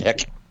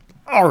 Mushnik.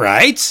 All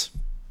right,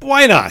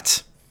 why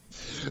not?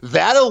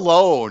 That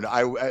alone,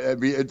 I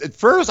mean, at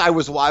first I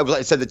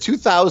said the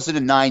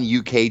 2009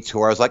 UK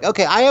tour. I was like,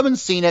 okay, I haven't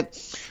seen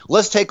it.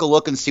 Let's take a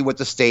look and see what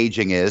the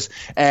staging is.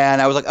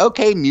 And I was like,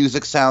 okay,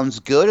 music sounds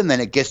good. And then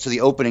it gets to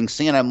the opening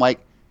scene. I'm like,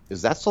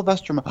 is that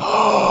Sylvester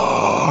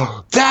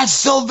McCoy? That's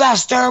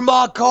Sylvester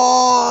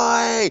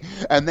McCoy!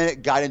 And then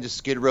it got into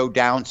Skid Row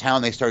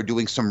downtown. They started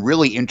doing some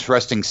really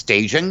interesting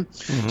staging.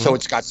 So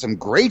it's got some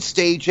great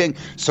staging,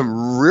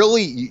 some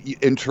really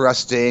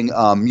interesting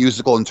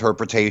musical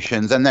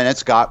interpretations, and then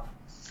it's got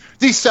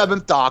the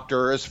Seventh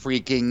Doctor as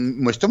freaking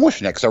Mr.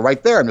 Mushnik. So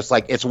right there, I'm just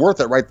like, it's worth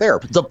it right there.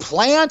 The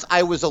plant,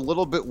 I was a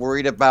little bit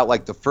worried about.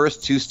 Like the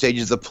first two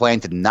stages of the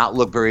plant did not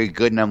look very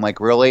good. And I'm like,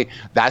 really?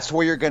 That's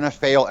where you're going to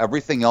fail?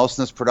 Everything else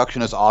in this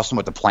production is awesome,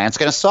 but the plant's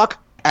going to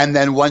suck? And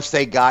then once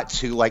they got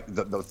to like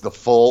the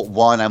full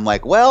one, I'm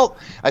like, well,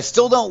 I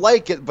still don't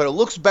like it, but it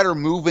looks better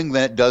moving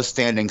than it does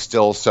standing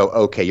still. So,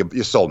 okay,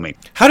 you sold me.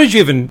 How did you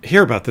even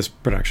hear about this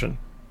production?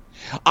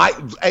 I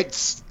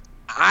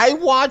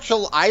watched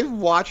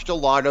a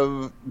lot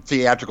of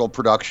theatrical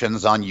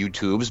productions on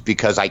YouTube's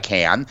because I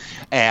can,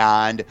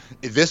 and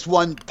this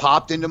one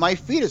popped into my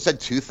feed. It said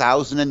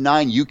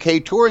 2009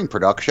 UK touring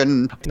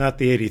production. Not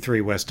the 83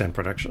 West End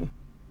production.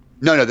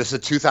 No, this is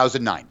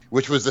 2009,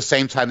 which was the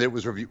same time that it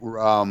was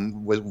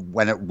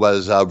when it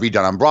was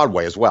redone on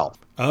Broadway as well.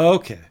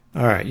 Okay,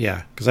 all right,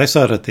 yeah, because I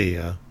saw it at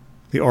the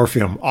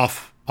Orpheum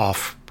off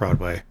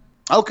Broadway.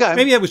 Okay.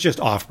 Maybe it was just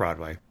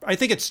off-Broadway. I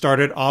think it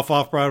started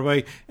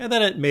off-Broadway, and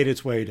then it made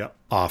its way to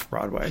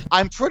off-Broadway.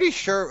 I'm pretty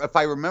sure, if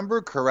I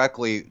remember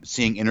correctly,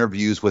 seeing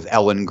interviews with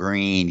Ellen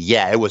Greene,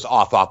 yeah, it was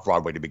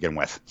off-Broadway to begin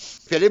with.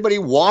 If anybody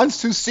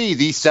wants to see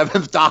the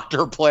Seventh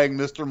Doctor playing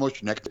Mr.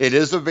 Mushnik, it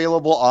is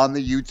available on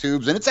the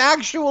YouTubes, and it's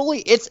actually,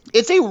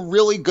 it's a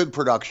really good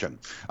production.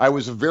 I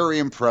was very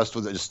impressed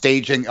with the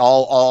staging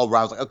all around.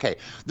 I was like, okay,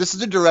 this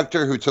is a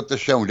director who took the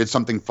show and did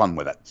something fun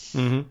with it.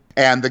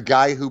 And the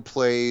guy who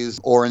plays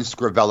Orin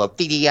Scrivello,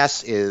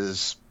 DDS,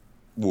 is,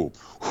 whoo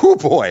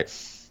boy.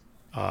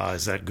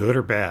 Is that good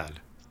or bad?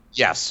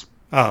 Yes.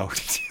 Oh.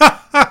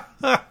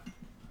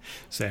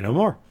 Say no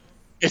more.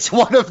 It's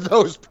one of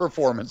those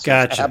performances.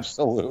 Gotcha.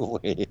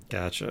 Absolutely.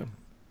 Gotcha.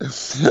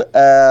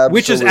 Absolutely.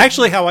 Which is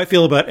actually how I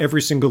feel about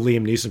every single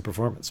Liam Neeson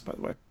performance, by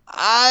the way.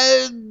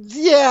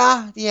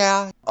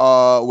 Yeah.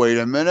 Wait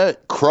a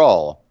minute.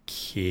 Crawl.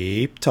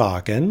 Keep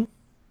talking.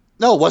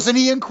 No, wasn't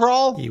he in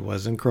Crawl? He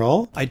was in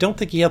Crawl. I don't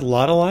think he had a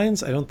lot of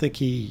lines. I don't think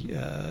he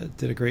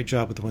did a great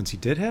job with the ones he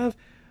did have.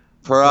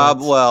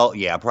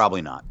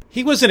 Probably not.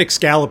 He was in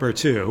Excalibur,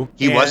 too.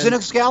 He was in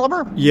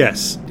Excalibur?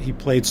 Yes. He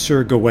played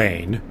Sir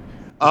Gawain.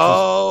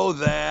 Oh,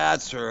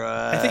 that's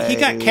right. I think he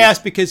got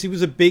cast because he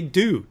was a big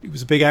dude. He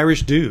was a big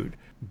Irish dude.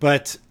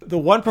 But the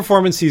one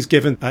performance he's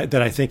given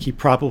that I think he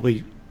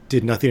probably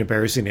did nothing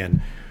embarrassing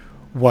in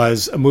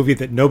was a movie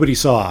that nobody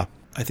saw.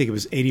 I think it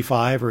was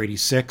 85 or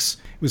 86.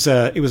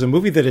 It was a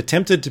movie that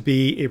attempted to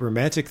be a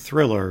romantic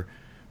thriller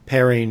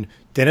pairing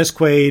Dennis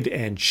Quaid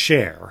and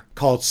Cher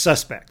called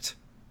Suspect.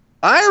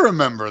 I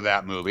remember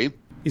that movie.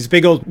 He's a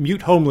big old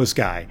mute homeless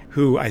guy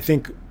who I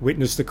think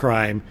witnessed the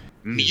crime.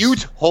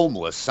 Mute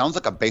homeless. Sounds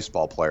like a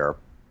baseball player.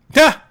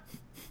 Ha!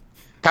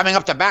 Coming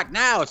up to bat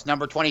now, it's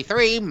number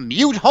 23,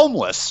 mute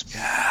homeless.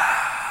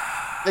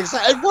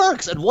 It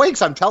works. It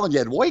works. I'm telling you,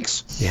 it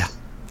works. Yeah.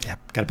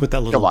 Got to put that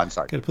little. Come on,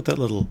 sorry. Got to put that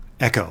little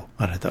echo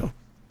on it, though.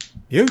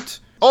 Mute.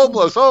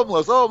 Homeless. There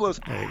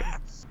you go.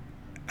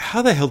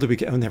 How the hell did we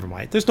get? Oh, never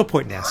mind. There's no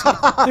point in asking.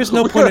 There's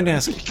no point in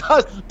asking.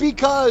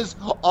 Because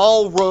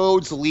all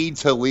roads lead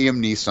to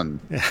Liam Neeson.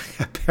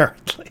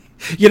 Apparently.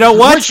 You know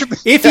what?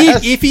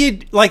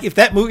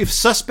 If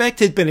Suspect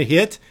had been a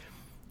hit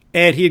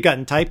and he had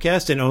gotten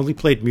typecast and only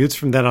played mutes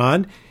from then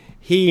on,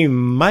 he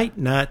might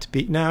not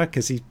be. No,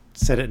 because he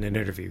said it in an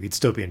interview. He'd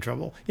still be in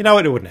trouble. You know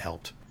what? It wouldn't have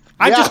helped.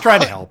 I'm just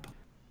trying to help.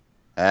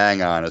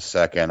 Hang on a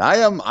second. I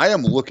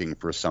am looking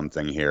for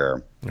something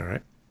here. All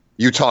right.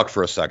 You talk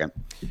for a second.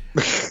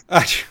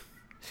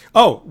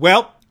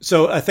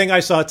 So a thing I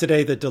saw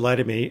today that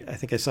delighted me, I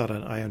think I saw it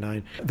on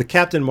IO9, the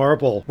Captain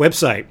Marvel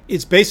website.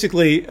 It's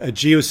basically a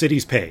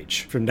GeoCities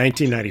page from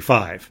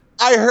 1995.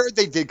 I heard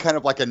they did kind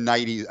of like a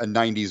 90s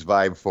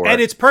vibe for it.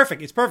 And it's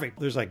perfect. It's perfect.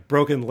 There's like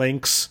broken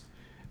links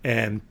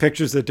and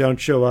pictures that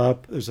don't show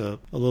up. There's a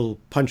little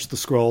punch the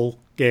scroll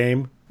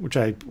game, which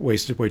I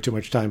wasted way too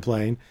much time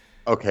playing.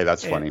 Okay,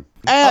 that's funny.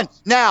 And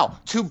now,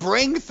 to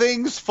bring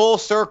things full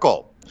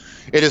circle,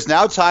 it is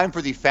now time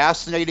for the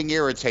fascinating,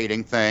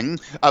 irritating thing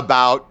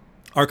about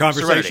our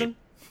conversation? Serenity.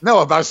 No,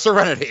 about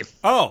Serenity.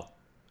 Oh.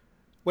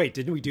 Wait,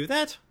 didn't we do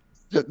that?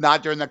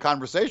 Not during the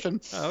conversation.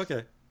 Oh,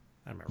 okay.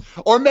 I remember.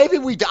 Or maybe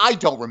I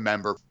don't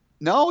remember.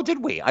 No,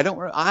 did we?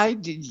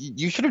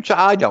 You should have.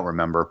 I don't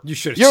remember. You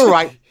should. You're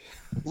right.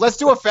 Let's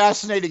do a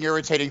fascinating,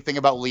 irritating thing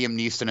about Liam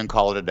Neeson and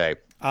call it a day.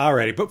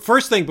 Alrighty. But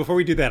first thing, before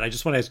we do that, I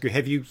just want to ask you,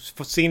 have you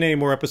seen any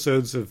more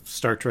episodes of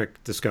Star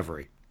Trek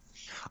Discovery?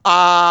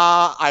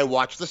 I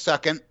watched the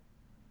second.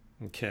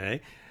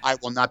 Okay. I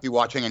will not be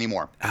watching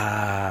anymore.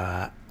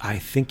 I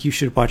think you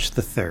should watch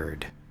the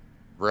third.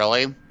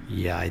 Really?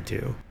 Yeah, I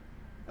do.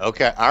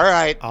 Okay. All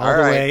right.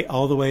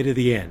 All the way to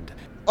the end.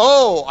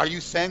 Oh, are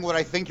you saying what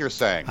I think you're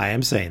saying? I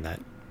am saying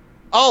that.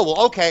 Oh,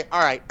 well, okay. All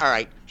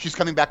right. She's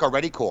coming back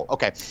already? Cool.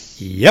 Okay.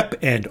 Yep.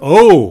 And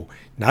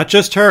not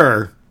just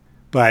her,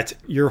 but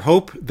your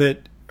hope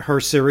that her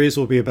series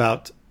will be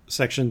about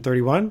Section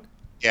 31?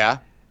 Yeah.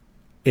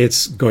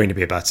 It's going to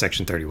be about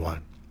Section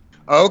 31.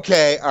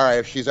 Okay. All right.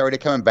 If she's already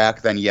coming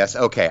back, then yes.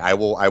 Okay. I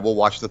will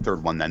watch the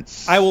third one then.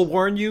 I will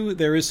warn you,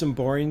 there is some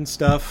boring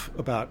stuff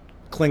about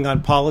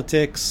Klingon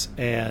politics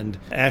and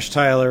Ash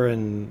Tyler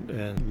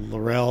and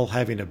Laurel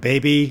having a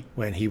baby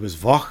when he was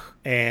Voq.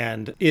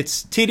 And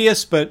it's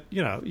tedious, but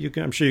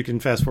I'm sure you can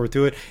fast forward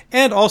through it.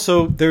 And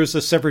also, there's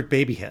a severed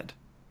baby head.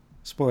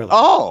 Spoiler.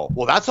 Oh,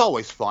 well, that's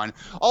always fun.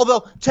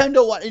 Although, 10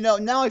 to 1,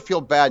 now I feel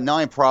bad. Now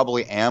I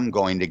probably am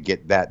going to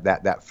get that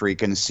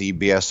freaking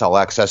CBS All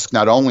Access,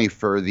 not only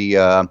for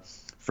the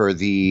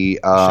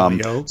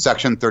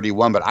Section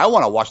 31, but I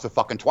want to watch the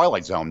fucking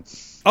Twilight Zone.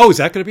 Oh, is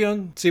that going to be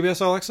on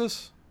CBS All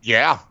Access?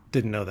 Yeah.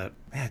 Didn't know that.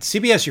 Man,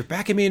 CBS, you're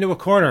backing me into a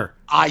corner.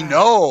 I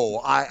know.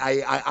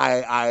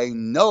 I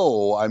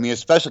know. I mean,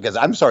 especially because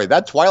I'm sorry,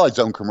 that Twilight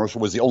Zone commercial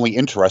was the only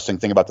interesting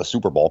thing about the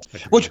Super Bowl.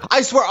 Which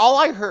I swear, all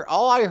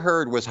I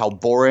heard was how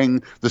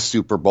boring the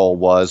Super Bowl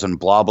was and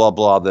blah blah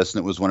blah. This,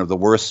 and it was one of the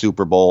worst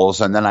Super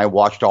Bowls. And then I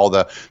watched all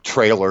the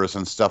trailers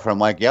and stuff, and I'm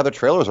like, yeah, the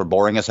trailers are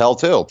boring as hell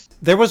too.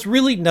 There was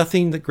really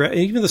nothing that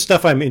even the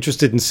stuff I'm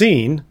interested in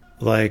seeing,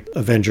 like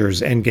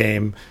Avengers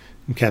Endgame.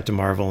 Captain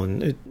Marvel,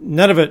 and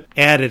none of it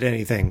added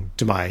anything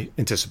to my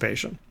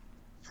anticipation.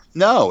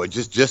 No, it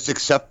just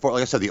except for,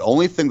 like I said, the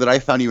only thing that I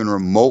found even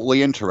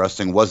remotely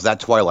interesting was that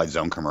Twilight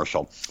Zone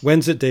commercial.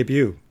 When's it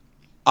debut?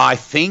 I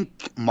think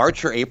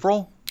March or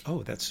April.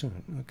 Oh, that's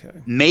soon. Okay.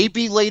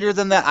 Maybe later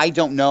than that. I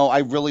don't know. I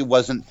really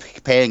wasn't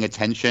paying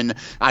attention.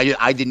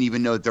 I didn't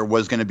even know that there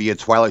was going to be a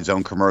Twilight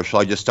Zone commercial.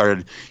 I just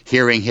started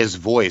hearing his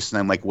voice, and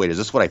I'm like, wait, is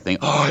this what I think?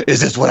 Oh,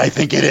 is this what I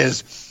think it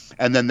is?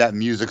 And then that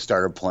music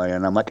started playing.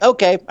 And I'm like,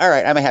 okay, all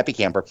right, I'm a happy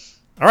camper.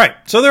 All right,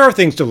 so there are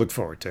things to look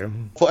forward to.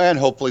 And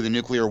hopefully the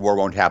nuclear war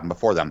won't happen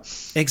before them.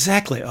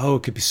 Exactly. Oh,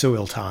 it could be so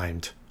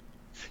ill-timed.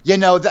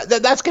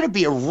 That's going to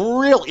be a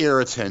real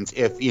irritant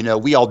if,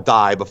 we all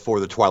die before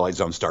the Twilight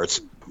Zone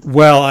starts.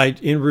 Well,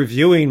 in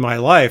reviewing my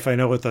life, I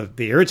know what the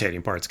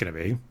irritating part's going to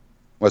be.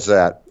 What's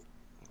that?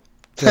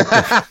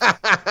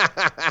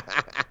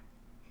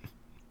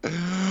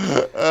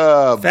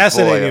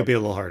 Fascinating would be a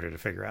little harder to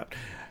figure out.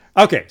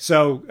 Okay,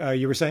 so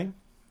you were saying?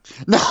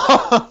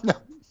 No.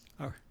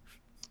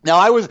 No,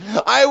 I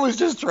was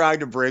just trying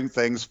to bring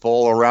things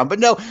full around. But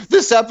no,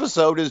 this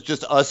episode is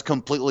just us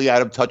completely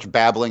out of touch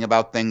babbling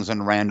about things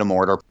in random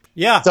order.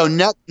 Yeah. So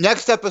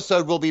next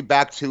episode, we'll be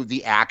back to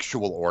the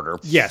actual order.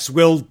 Yes,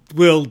 we'll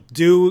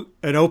do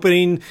an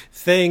opening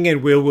thing,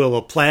 and we'll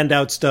have planned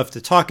out stuff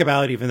to talk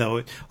about, even though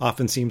it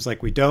often seems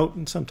like we don't,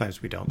 and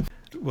sometimes we don't.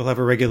 We'll have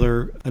a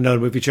regular Unknown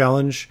Movie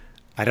Challenge.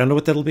 I don't know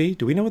what that'll be.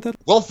 Do we know what that'll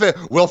be?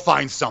 We'll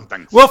find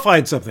something. We'll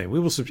find something. We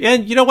will.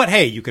 And you know what?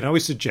 Hey, you can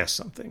always suggest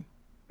something.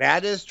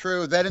 That is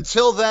true. That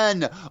until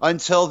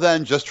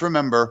then, just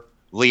remember,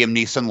 Liam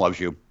Neeson loves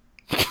you.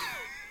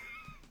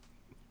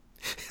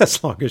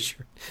 As long as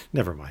you're...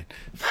 Never mind.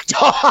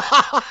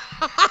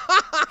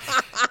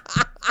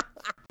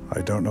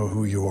 I don't know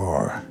who you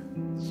are.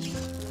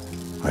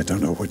 I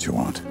don't know what you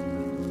want.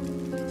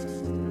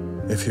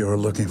 If you're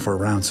looking for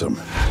ransom,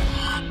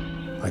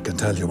 I can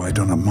tell you I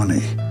don't have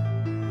money.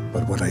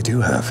 But what I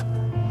do have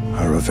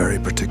are a very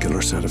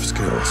particular set of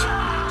skills.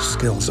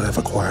 Skills I've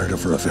acquired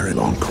over a very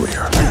long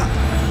career.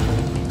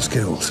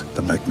 Skills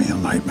that make me a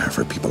nightmare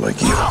for people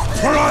like you.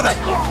 Where are they?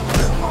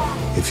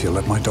 If you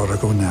let my daughter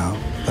go now,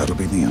 that'll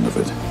be the end of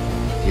it.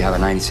 You have a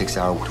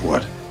 96-hour...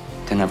 What?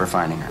 To never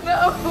finding her.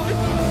 No.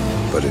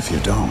 But if you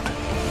don't,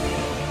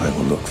 I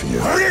will look for you.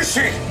 Where is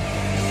she?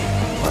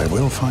 I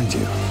will find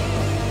you.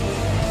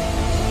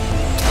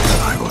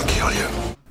 And I will kill you.